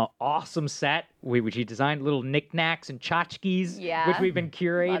an awesome set, which you designed little knickknacks and tchotchkes, which we've been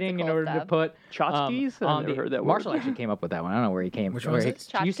curating in order to put Tchotchkes? on I've never heard that word. Marshall actually came up with that one. I don't know where he came. Which one is it?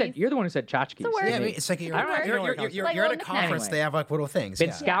 You said you're the one who said tchotchkes. It's a word. Yeah, I mean, it's like you're I don't actually know where it comes you're from. at a Like conference. anyway. They have like little things.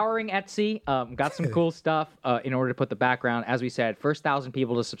 Been scouring Etsy, got some cool stuff in order to put the background. As we said, first 1,000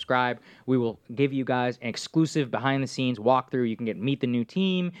 people to subscribe, we will give you guys an exclusive behind-the-scenes walkthrough. You can meet the new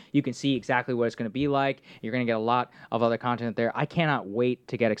team. You can see exactly what it's going to be like. You're going to get a lot of other content there. I cannot wait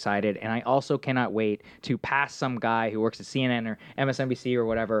to get excited, and I also cannot wait to pass some guy who works at CNN or MSNBC or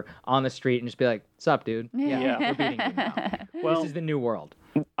whatever on the street and just be like, "Sup, dude? Yeah, we're beating you now." Well, this is the new world.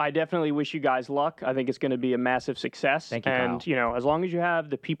 I definitely wish you guys luck. I think it's going to be a massive success. Thank you, and, Kyle. as long as you have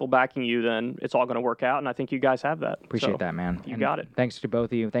the people backing you, then it's all going to work out. And I think you guys have that. Appreciate So, that, man. You And got it. Thanks to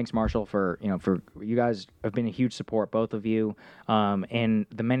both of you. Thanks, Marshall, for you guys have been a huge support, both of you, and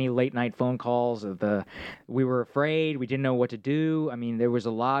the many late night phone calls of we were afraid, we didn't know what to do. I mean, there was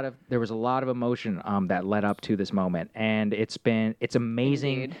a lot of emotion that led up to this moment, and it's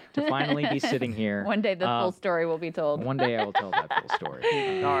amazing Indeed. to finally be sitting here. One day the full story will be told. One day I will tell that full story.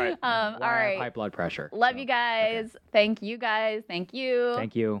 All right. All Why I have right. high blood pressure. Love So, you guys. Thank you guys. Thank you.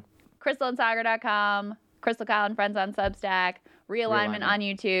 Thank you. crystalandsagar.com, Crystal Kyle and Friends on Substack, Realignment on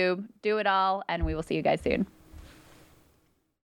YouTube. Do it all, and we will see you guys soon.